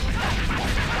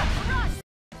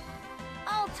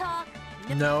 I'll talk.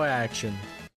 No action.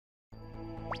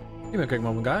 Give me a quick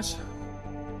moment, guys.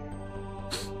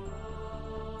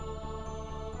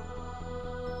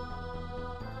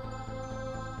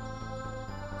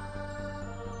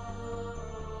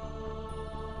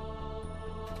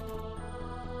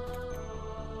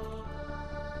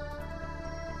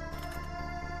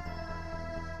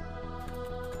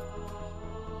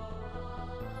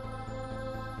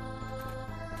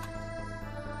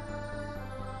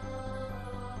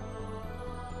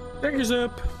 Thank you,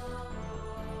 Zip.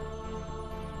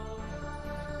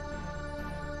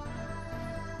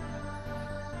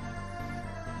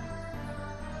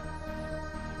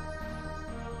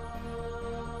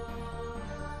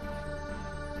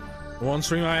 One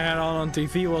stream I had on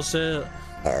TV was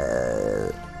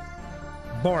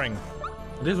boring.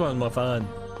 This one's more fun.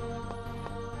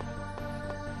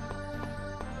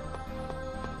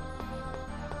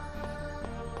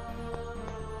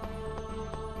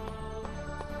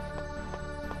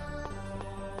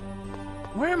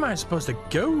 Where am I supposed to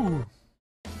go?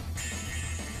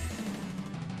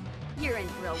 You're in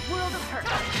for a world of hurt.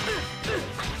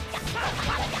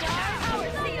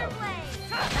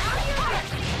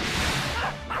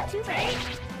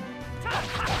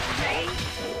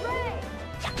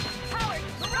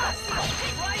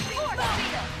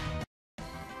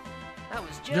 That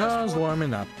was Just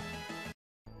warming up.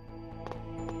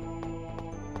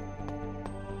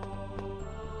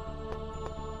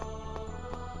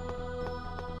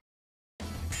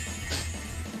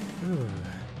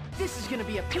 This is gonna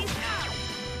be a piece.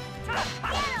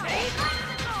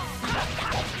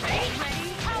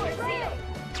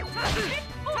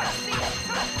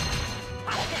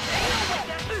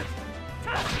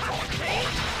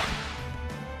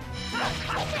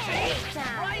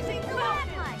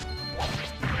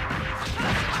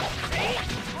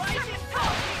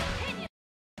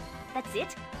 That's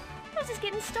it? I was just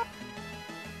getting started.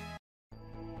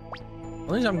 At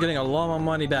least I'm getting a lot more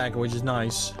money back, which is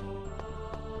nice.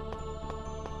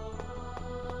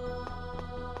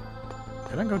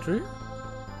 Can I go through here?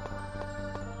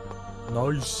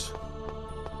 Nice.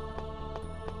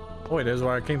 Oh, wait, there's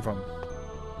where I came from.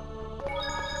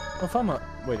 Oh, found my...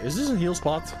 Wait, is this a heal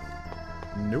spot?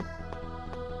 Nope.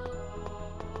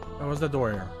 Oh, what's that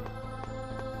door here?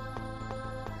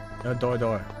 No,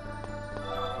 door.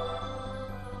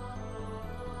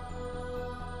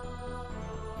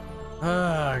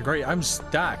 Ah, great. I'm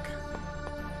stuck.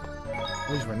 At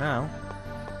least for now.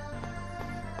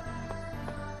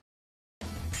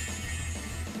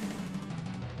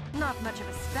 Not much of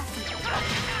a specimen.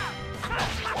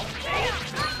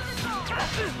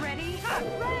 Ready?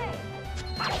 Ray!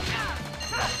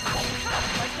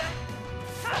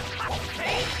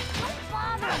 Don't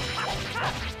bother me.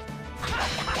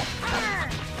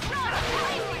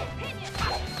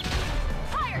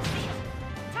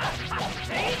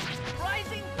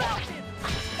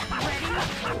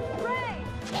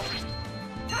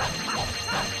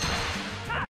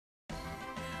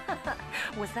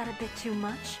 Was that a bit too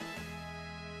much?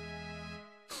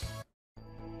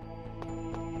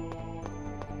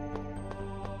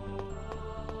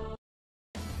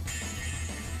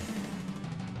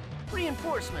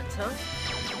 Reinforcements, huh?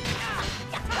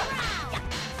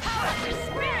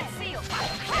 Spirit seal!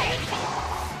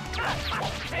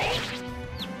 Ready?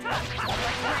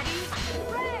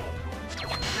 Ray!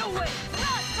 No way!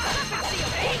 Perfect seal!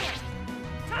 Hang it!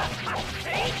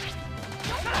 Get him!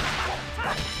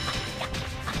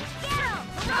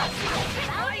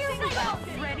 Rising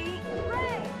Falcon! Ready?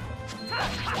 Ray!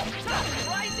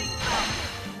 Rising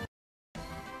Falcon!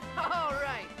 All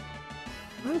right.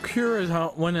 I'm curious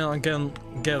how when I can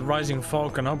get Rising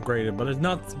Falcon upgraded, but it's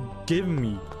not giving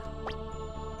me.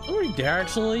 Are we there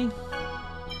actually?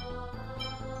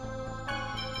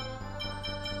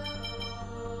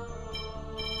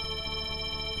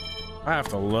 I have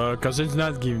to look because it's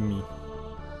not giving me.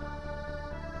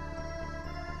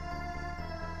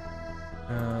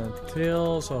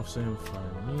 Tales of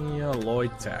Symphonia,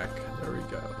 Lloyd Tech. There we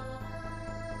go.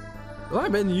 Well,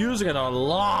 I've been using it a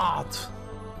lot.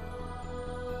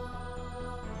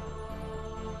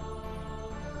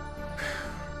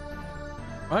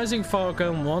 Rising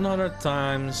Falcon 100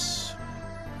 times.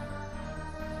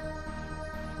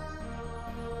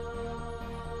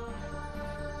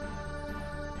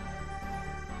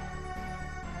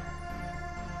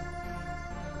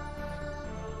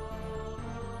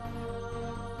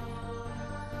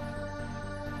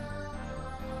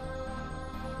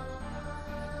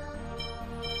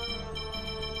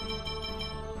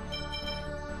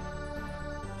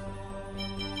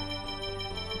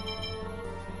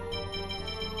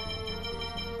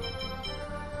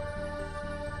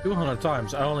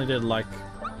 Times. I only did like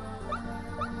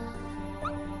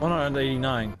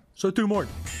 189. So 2 more.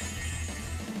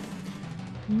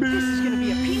 This is gonna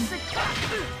be a piece of...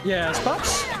 Yes,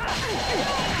 Pops.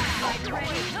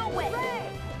 No way!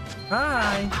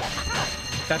 Hi.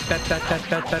 That.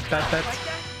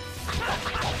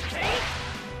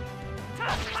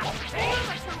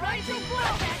 Rising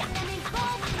Falcon and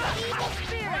engulf the evil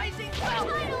spirit! Rising Falcon!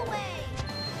 Tidal wave!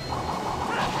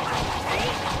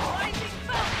 Rising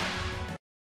Falcon!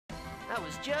 I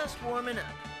was just warming up.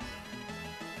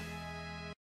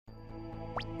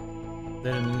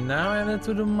 Did it now add it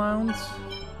to the mount?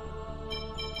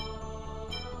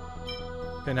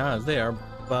 Okay, now it's there,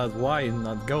 but why is it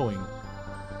not going?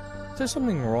 Is there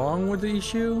something wrong with the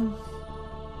issue?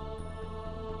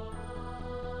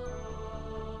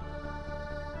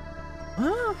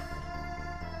 Huh?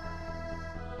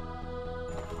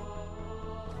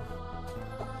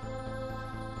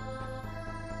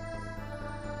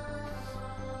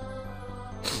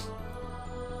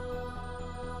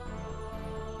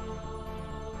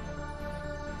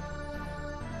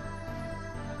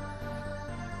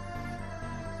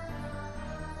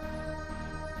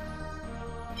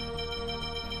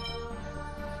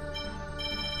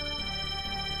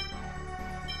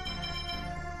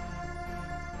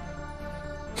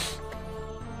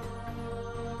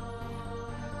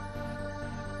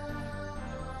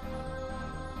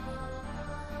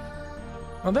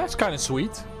 Well, that's kind of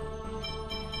sweet. So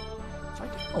I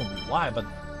don't know why, but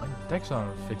my decks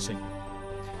are fixing.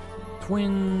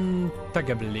 Twin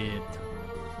Tiger Blade.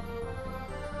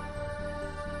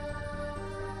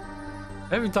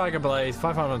 Every Tiger Blade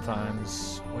 500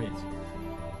 times. Wait.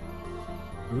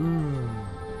 Ooh.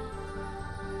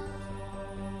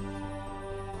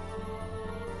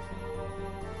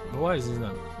 But why is this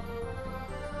not?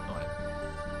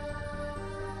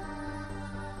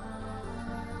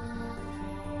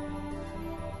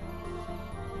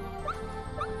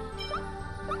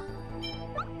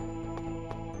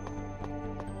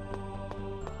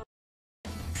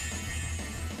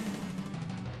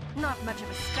 Not much of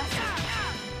a step.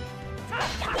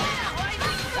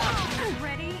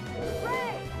 Ready?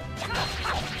 Ray!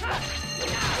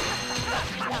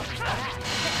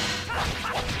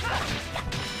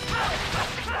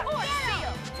 Force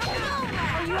seal!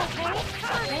 Are you okay?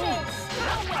 Thanks.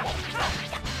 No way!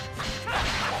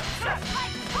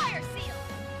 Fire seal!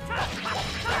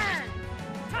 Burn!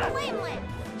 Flame whip!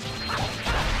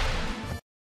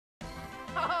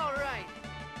 All right.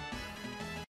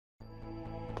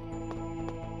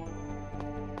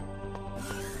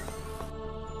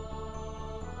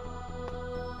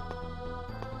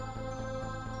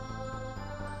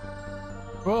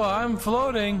 Oh, I'm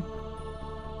floating.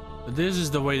 But this is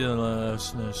the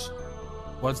weightlessness.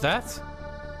 What's that?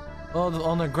 Well,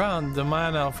 on the ground, the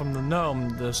mana from the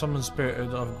gnome, the summon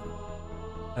spirit of,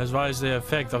 has raised the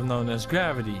effect of known as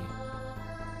gravity.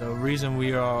 The reason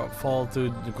we are fall to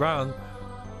the ground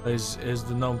is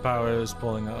the known power is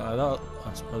pulling at us,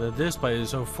 but this place is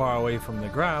so far away from the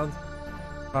ground,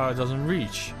 power doesn't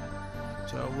reach.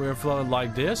 So we're floated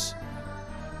like this.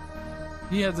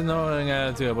 You have the knowing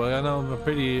attitude, but I know I'm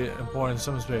pretty important in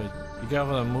some spirit. Be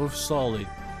careful and move slowly.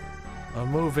 While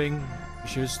moving, you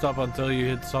should stop until you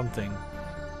hit something.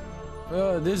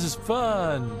 Oh, this is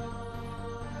fun!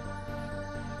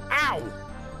 Ow!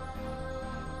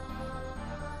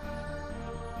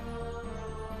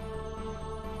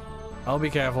 I'll be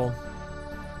careful.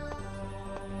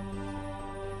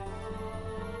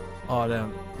 Oh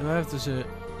damn, do I have to sit?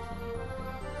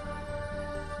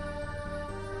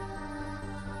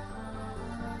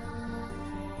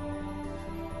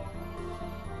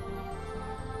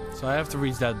 So I have to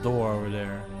reach that door over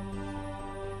there.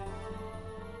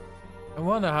 I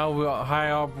wonder how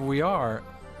high up we are.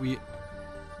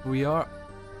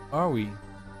 Are we?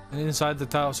 And inside the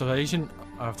Tower of Salvation,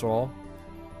 after all.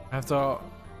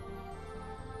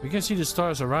 We can see the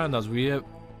stars around us. We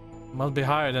must be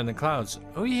higher than the clouds.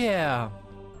 Oh yeah!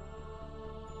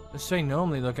 Let's say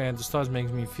normally looking at the stars makes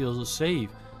me feel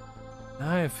safe.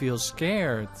 Now I feel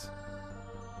scared.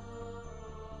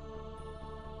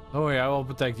 Don't worry, I will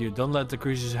protect you. Don't let the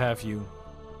creatures have you.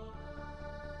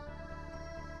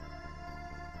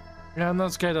 Yeah, I'm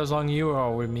not scared as long as you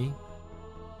are with me.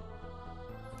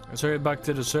 Let's hurry back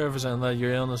to the surface and let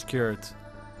your illness cured.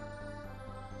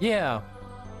 Yeah!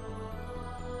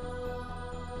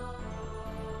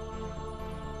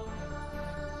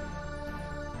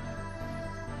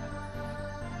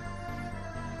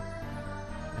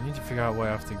 I need to figure out where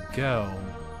I have to go.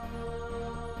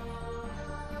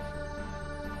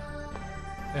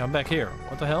 Hey, I'm back here.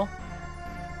 What the hell?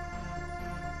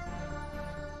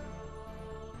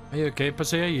 Are you okay,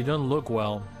 Pasea? You don't look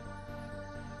well.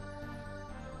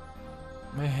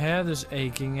 My head is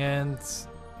aching and...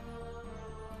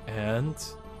 I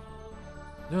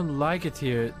don't like it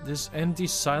here. This empty,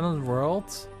 silent world.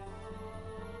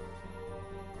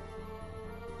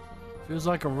 Feels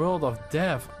like a world of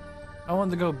death. I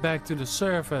want to go back to the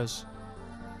surface.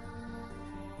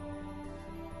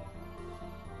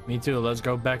 Me too, let's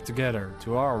go back together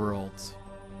to our world.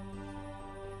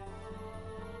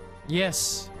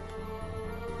 Yes!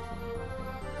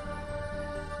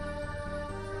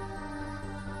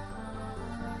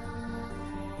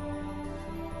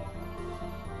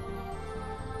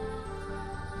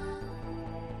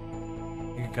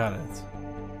 You got it.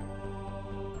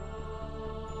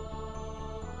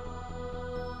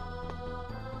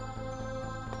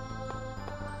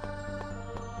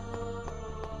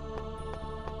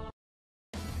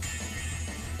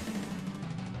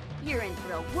 You're in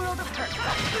for a world of hurt.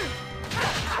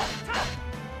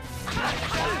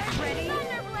 Ready?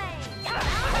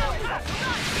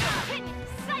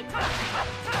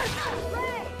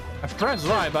 I press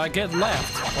right, but I get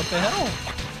left. What the hell?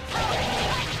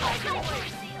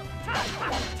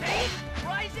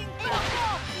 Rising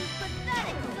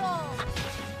pathetic soul!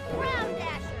 Ground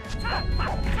dasher!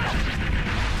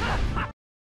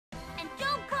 And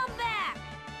don't come back!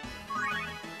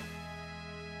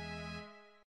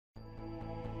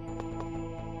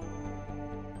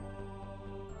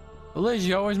 Liz,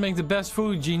 you always make the best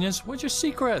food, genius. What's your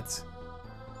secret?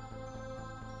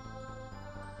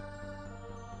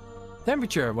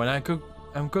 Temperature. When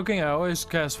I'm cooking, I always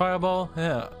cast fireball.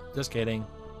 Yeah, just kidding.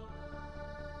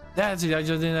 That's it. I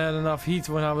just didn't have enough heat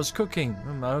when I was cooking.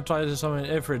 I'll try to summon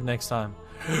Ifrit next time.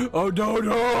 Oh, don't!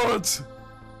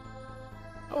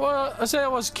 Well, I said I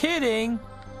was kidding.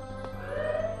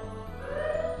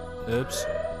 Oops.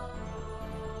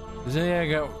 Is there I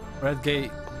go? Red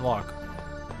gate lock.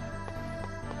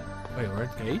 Wait, red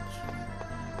gate?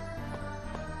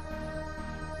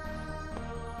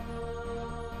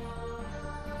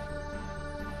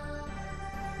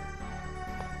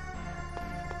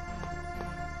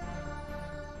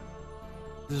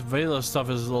 This Vela stuff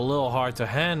is a little hard to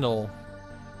handle.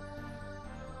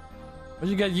 But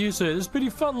you get used to it. It's pretty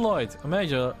fun, Lloyd.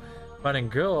 Imagine finding a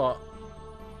girl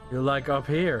you're like up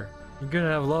here. You're gonna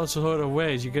have lots of other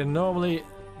ways. You couldn't normally.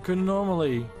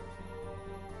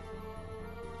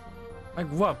 Like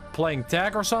what? Playing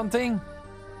tag or something?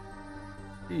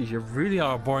 Jeez, you really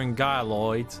are a boring guy,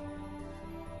 Lloyd.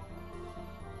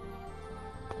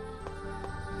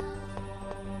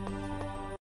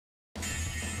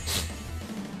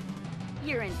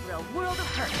 You're in for a world of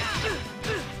hurt.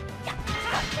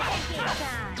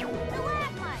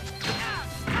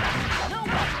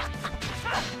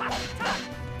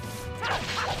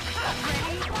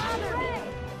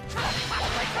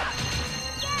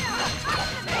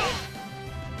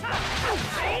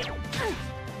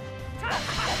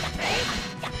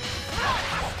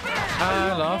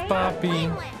 I love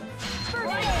beam.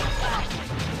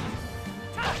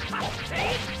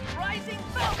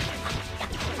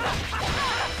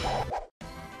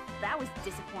 That was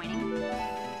disappointing.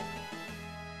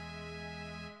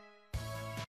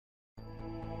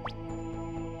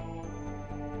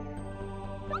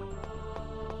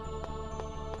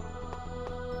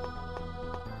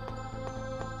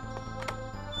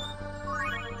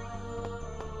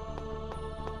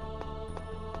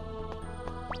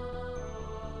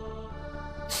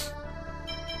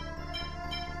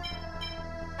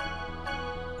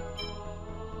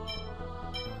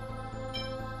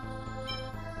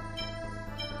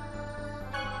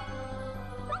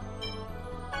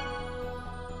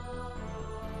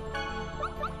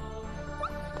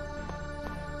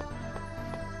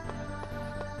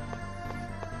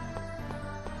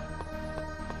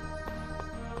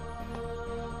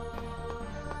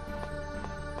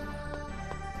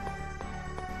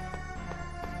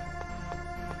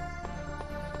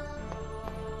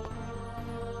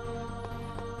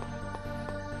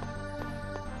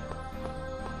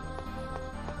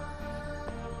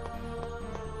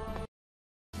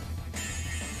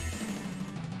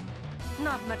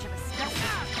 Not much of a specimen.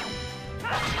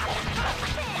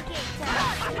 Pancake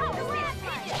time!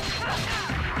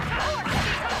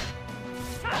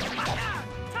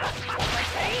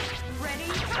 Ready?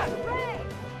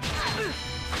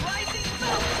 Rising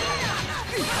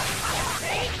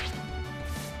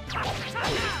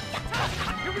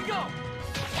Here we go!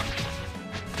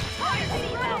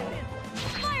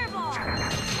 Fireball!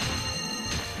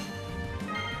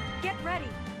 Get ready.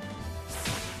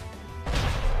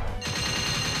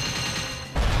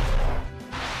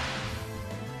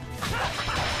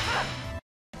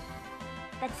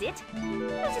 That's it?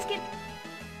 Let's just get...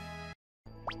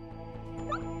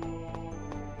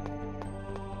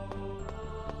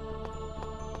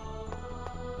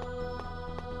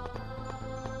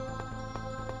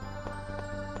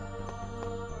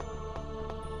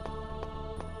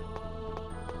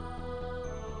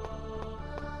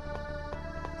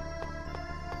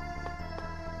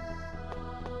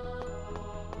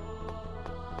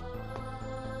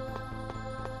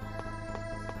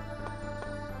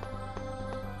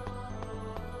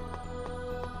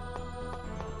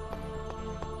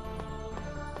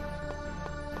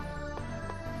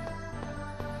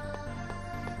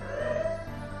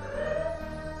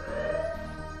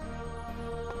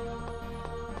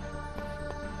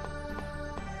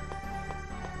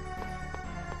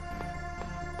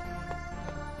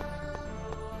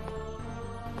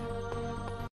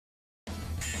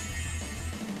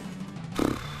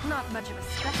 Not much of a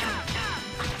specimen.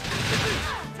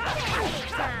 Pancake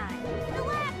time!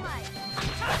 Stalagmite!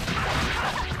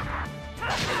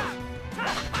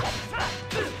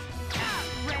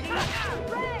 Ready?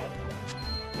 Ray!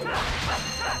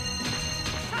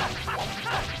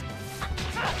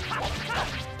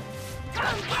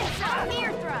 Come get some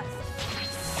mirror thrust!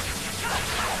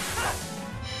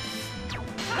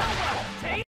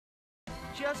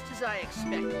 Just as I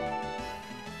expected.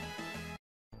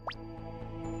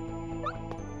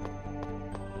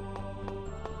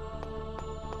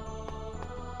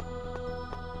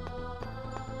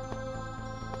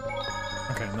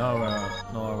 Okay, now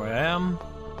know where I am.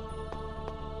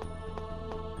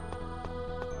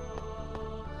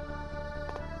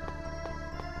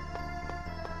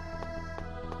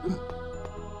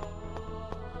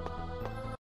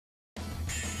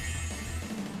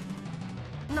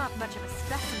 Not much of a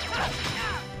specimen.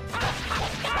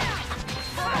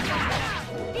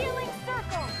 Healing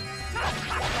circle!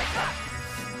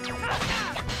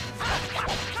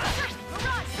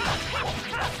 Mirage seal!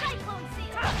 Cyclone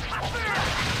seal!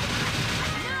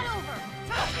 Not over!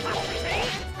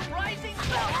 Rising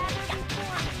Gather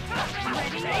before me!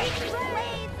 Ready?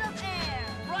 Blades of air!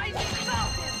 Rising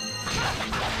Falcon!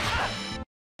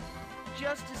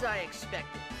 Just as I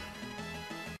expected.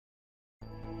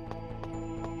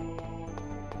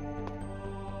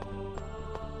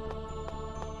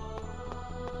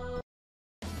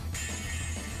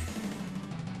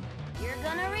 You're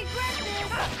gonna regret this!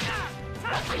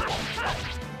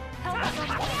 Help us on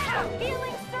the way.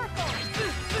 Healing circle!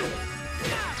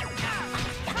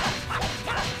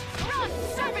 Run!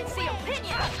 Servancy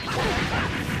opinion!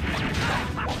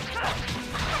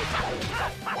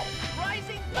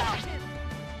 Rising Falcon!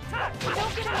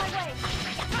 Don't get in my way!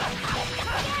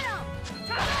 Get him!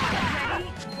 Ready?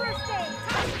 First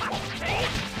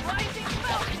aid! Rising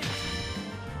Falcon!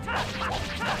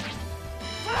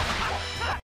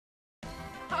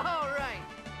 All right.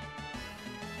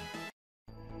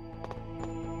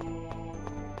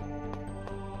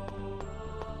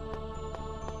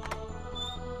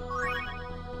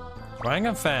 Fang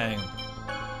and Fang.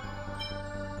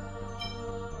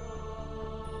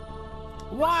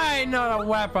 Why not a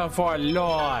weapon for a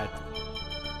lord?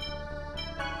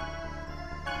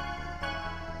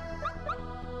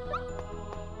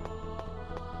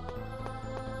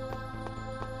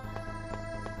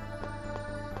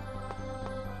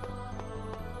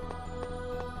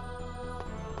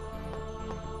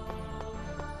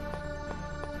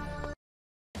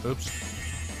 Oops.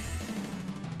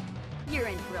 You're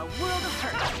in for a world of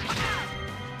hurt.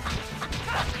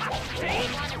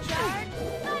 Want to charge?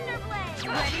 Thunderblade!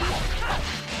 Ready?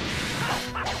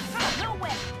 No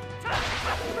way!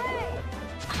 Ray!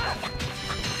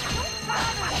 Don't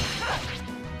bother me!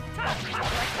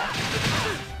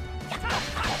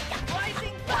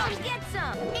 Rising Come get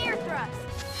some! Air thrust!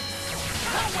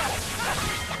 No way!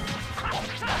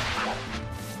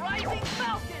 Rising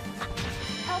Falcon!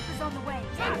 Help is on the way.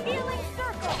 Healing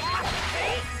circle!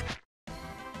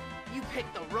 You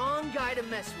picked the wrong guy to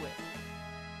mess with.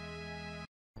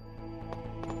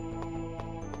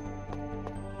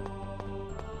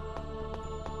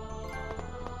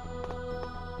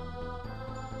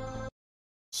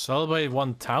 Celebrate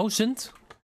 1000?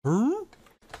 Huh?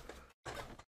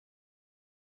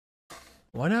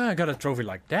 Why not? I got a trophy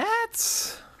like that?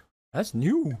 That's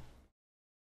new.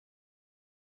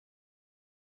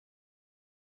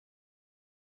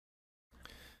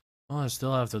 Oh, I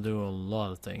still have to do a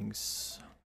lot of things.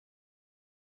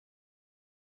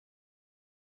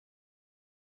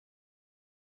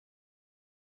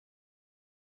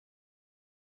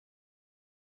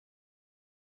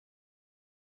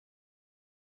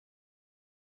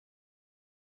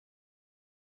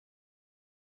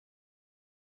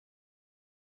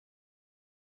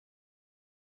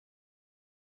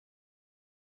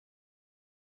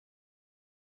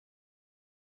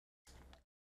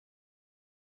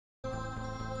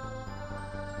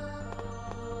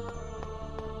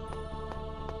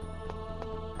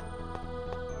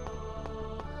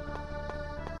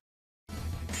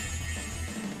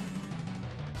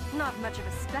 Not much of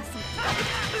a specimen.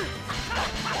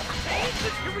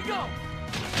 Here we go!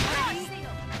 Ready?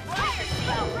 Fire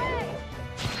spell! Ray!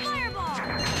 Fireball!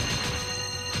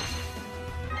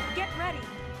 Get ready.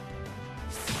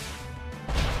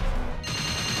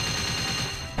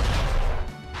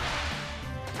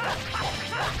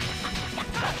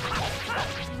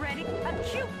 Ready?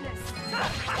 Acuteness.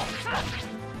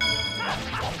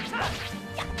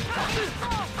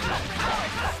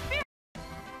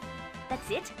 That's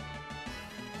it?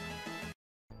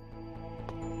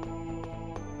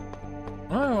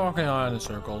 I'm walking on in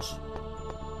circles.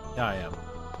 Yeah, I am.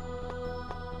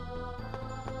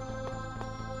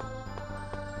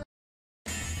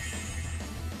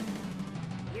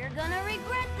 You're gonna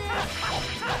regret this!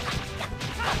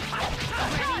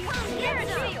 Ready? Get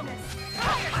some!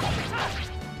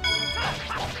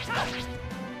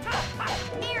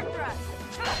 Air thrust!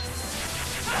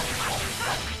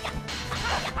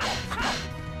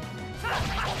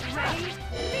 Ready?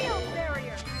 Field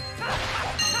barrier.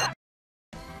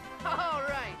 All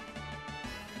right.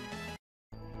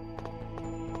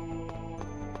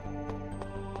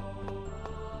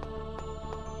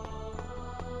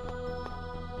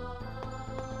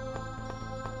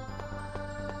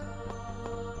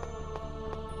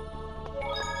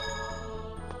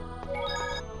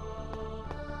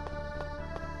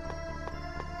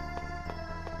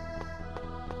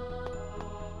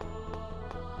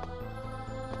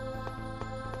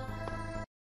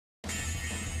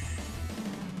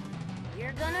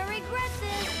 You're gonna regret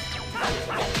this!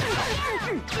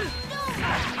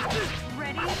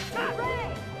 Ready? Ray!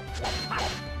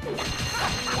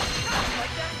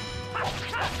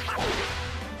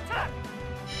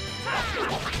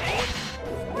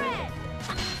 Spread!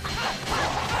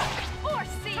 Or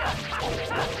seal.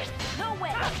 No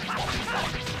way!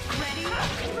 Ready?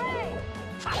 Ray!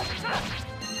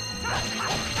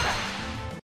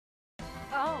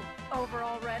 Oh, over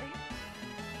already?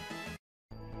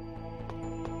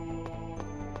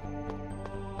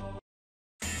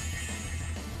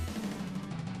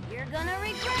 You're gonna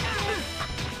regret this!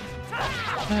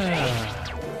 Spread!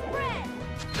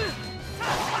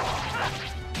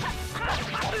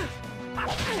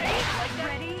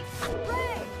 Ready?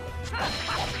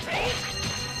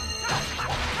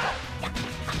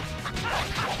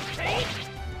 Ray!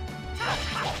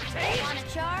 Wanna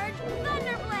charge?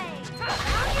 Thunderblade!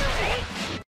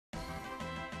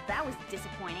 That was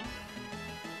disappointing.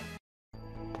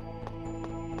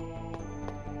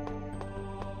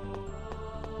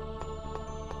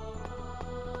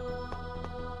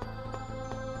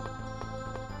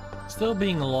 Still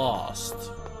being lost.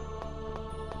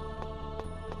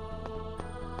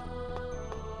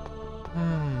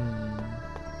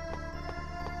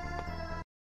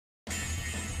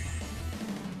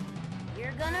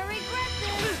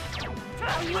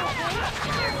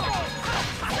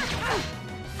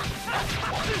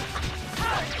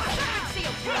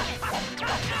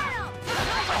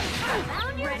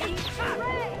 Ready?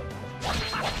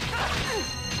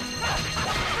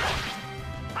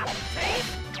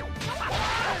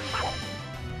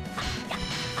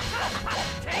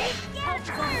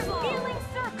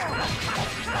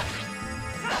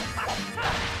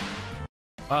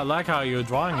 I like how you're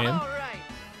drawing him.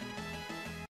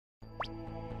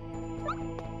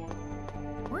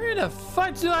 Where the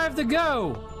fuck do I have to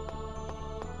go?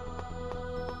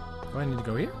 Do I need to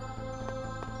go here?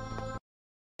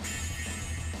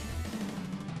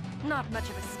 Not much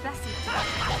of a specimen.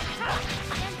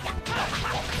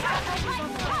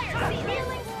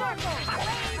 Healing circle!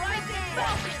 Rising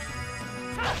falcon!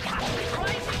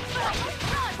 Rising falcon!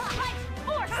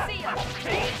 Force seal!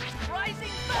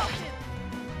 Rising falcon!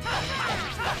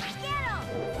 Get him!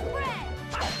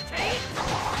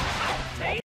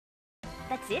 Spread!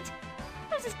 That's it?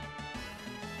 This is...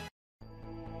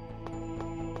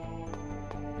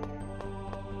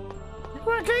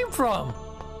 Where I came from?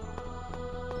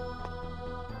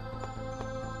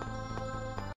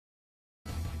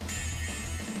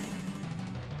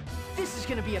 This is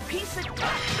gonna be a piece of...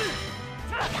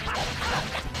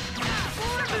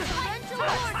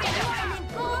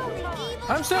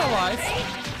 I'm still alive.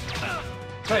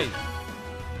 Wait.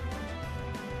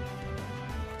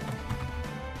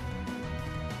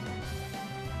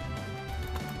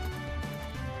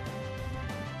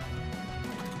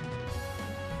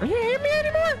 Are you hearing me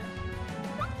anymore?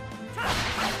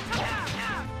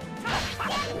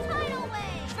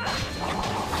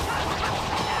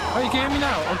 Oh, you can hear me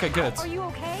now? Okay, good. Are you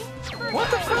okay? What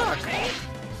the fuck?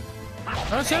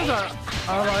 I said that.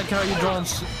 I like how you drawn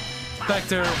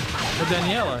Spectre with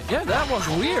Daniela. Yeah, that was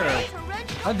weird.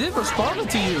 I did respond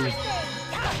to you. You're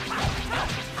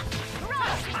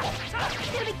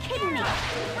gonna be kidding me!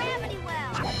 Gravity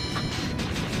well!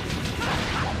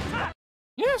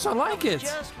 Yes, I like it.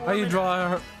 How you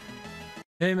draw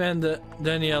him and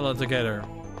Daniela together.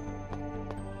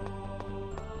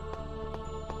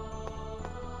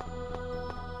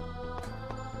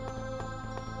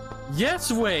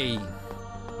 Yes, way.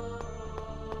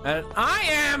 And I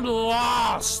am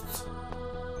lost.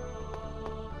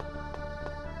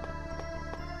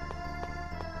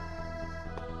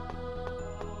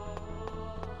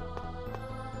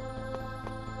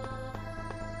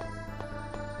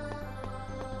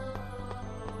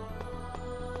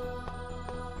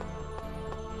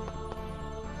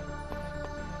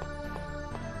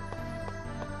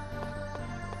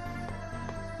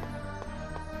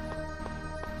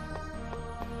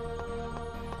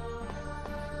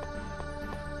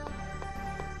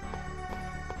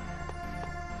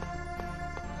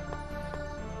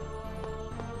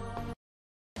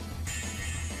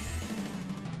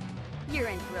 You're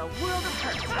in for a world of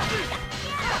hurt.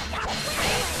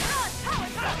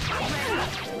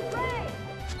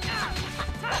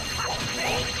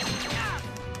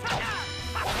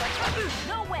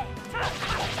 No way!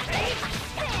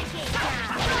 Pancake time!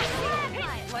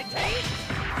 Like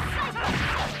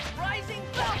Rising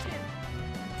Falcon!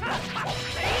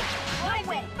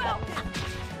 Rising Falcon!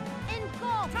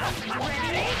 Engulf!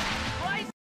 Ready?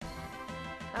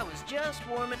 I was just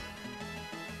warming...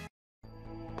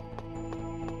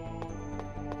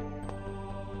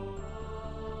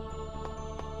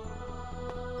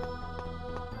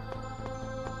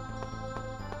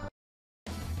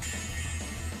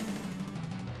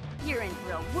 You're in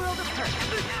for a world of hurt.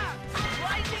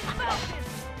 Rising Falcon!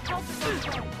 Help us on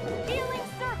Healing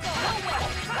Circle! No way!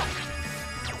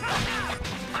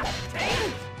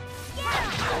 Get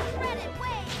him! Spread it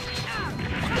way!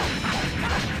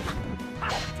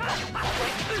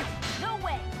 No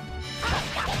way!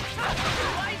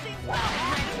 Rising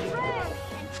Falcon!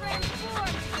 And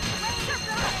transform!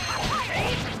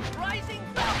 Rising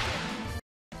Falcon!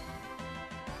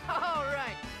 All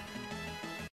right.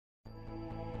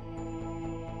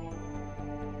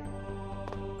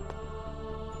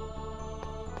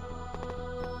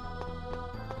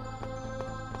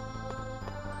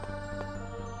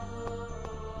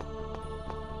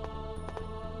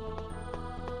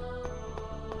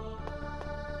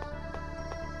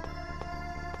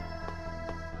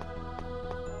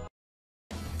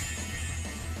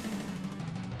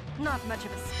 Not much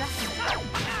of a specimen.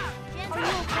 Are you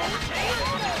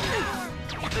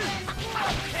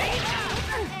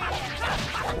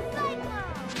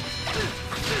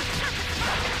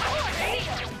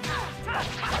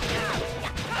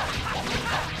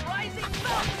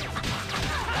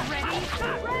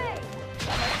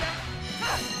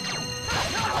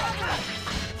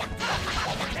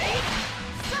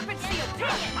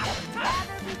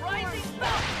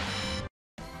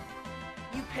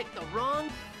You picked with the wrong...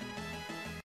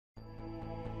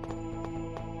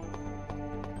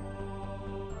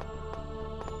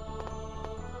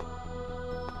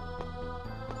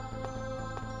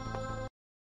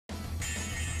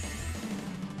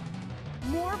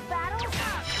 More battles?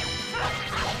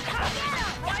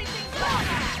 Rising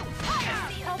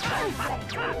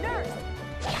Nurse!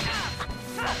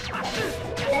 No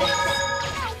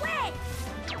way!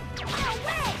 No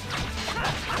way!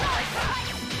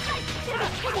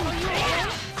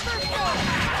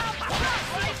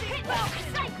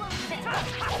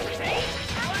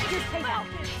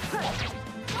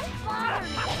 Don't bother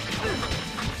me!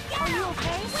 Are you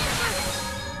okay?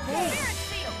 Spirit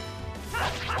Seal!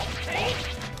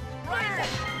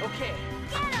 Okay.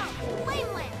 Get him!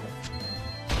 Flame Lance!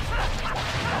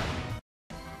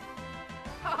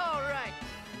 All right.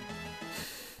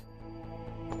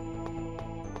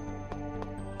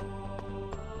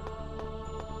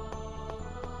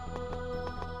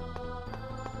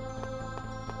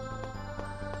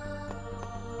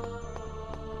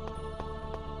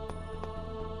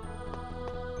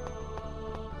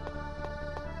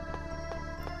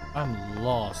 I'm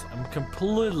lost. I'm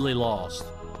completely lost.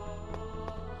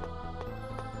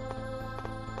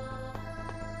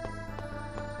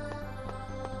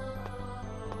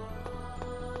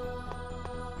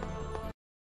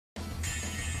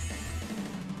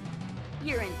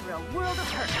 You're in for a world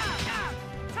of hurt.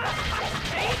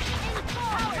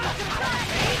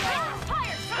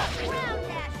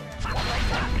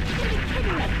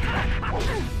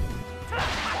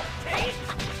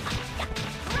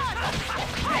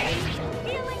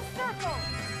 Healing Circle!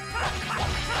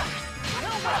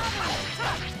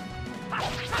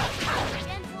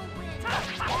 Gentle wind.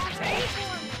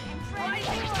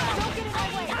 Don't get in my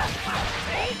way.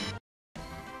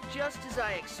 Just as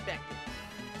I expected.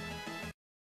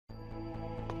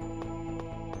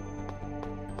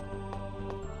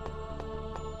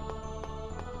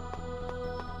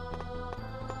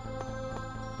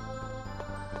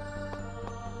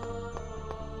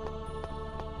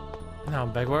 Now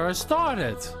I'm back where I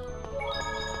started.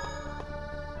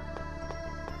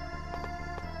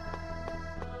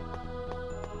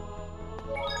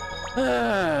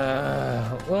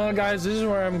 Well, guys, this is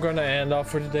where I'm gonna end off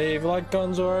for today. If you like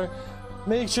Gonzor,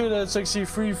 make sure that sexy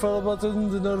free follow button,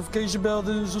 the notification bell,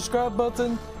 the subscribe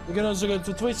button. You can also go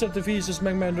to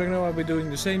twitch.tv/MegaDragonoid. I'll be doing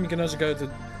the same. You can also go to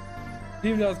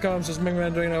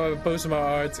team.com/MegaDragonoid. I'll be posting my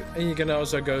art, and you can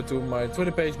also go to my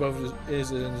Twitter page. Both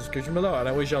is in the description below. And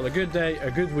I wish y'all a good day,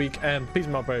 a good week, and peace,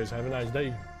 my prayers. Have a nice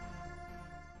day.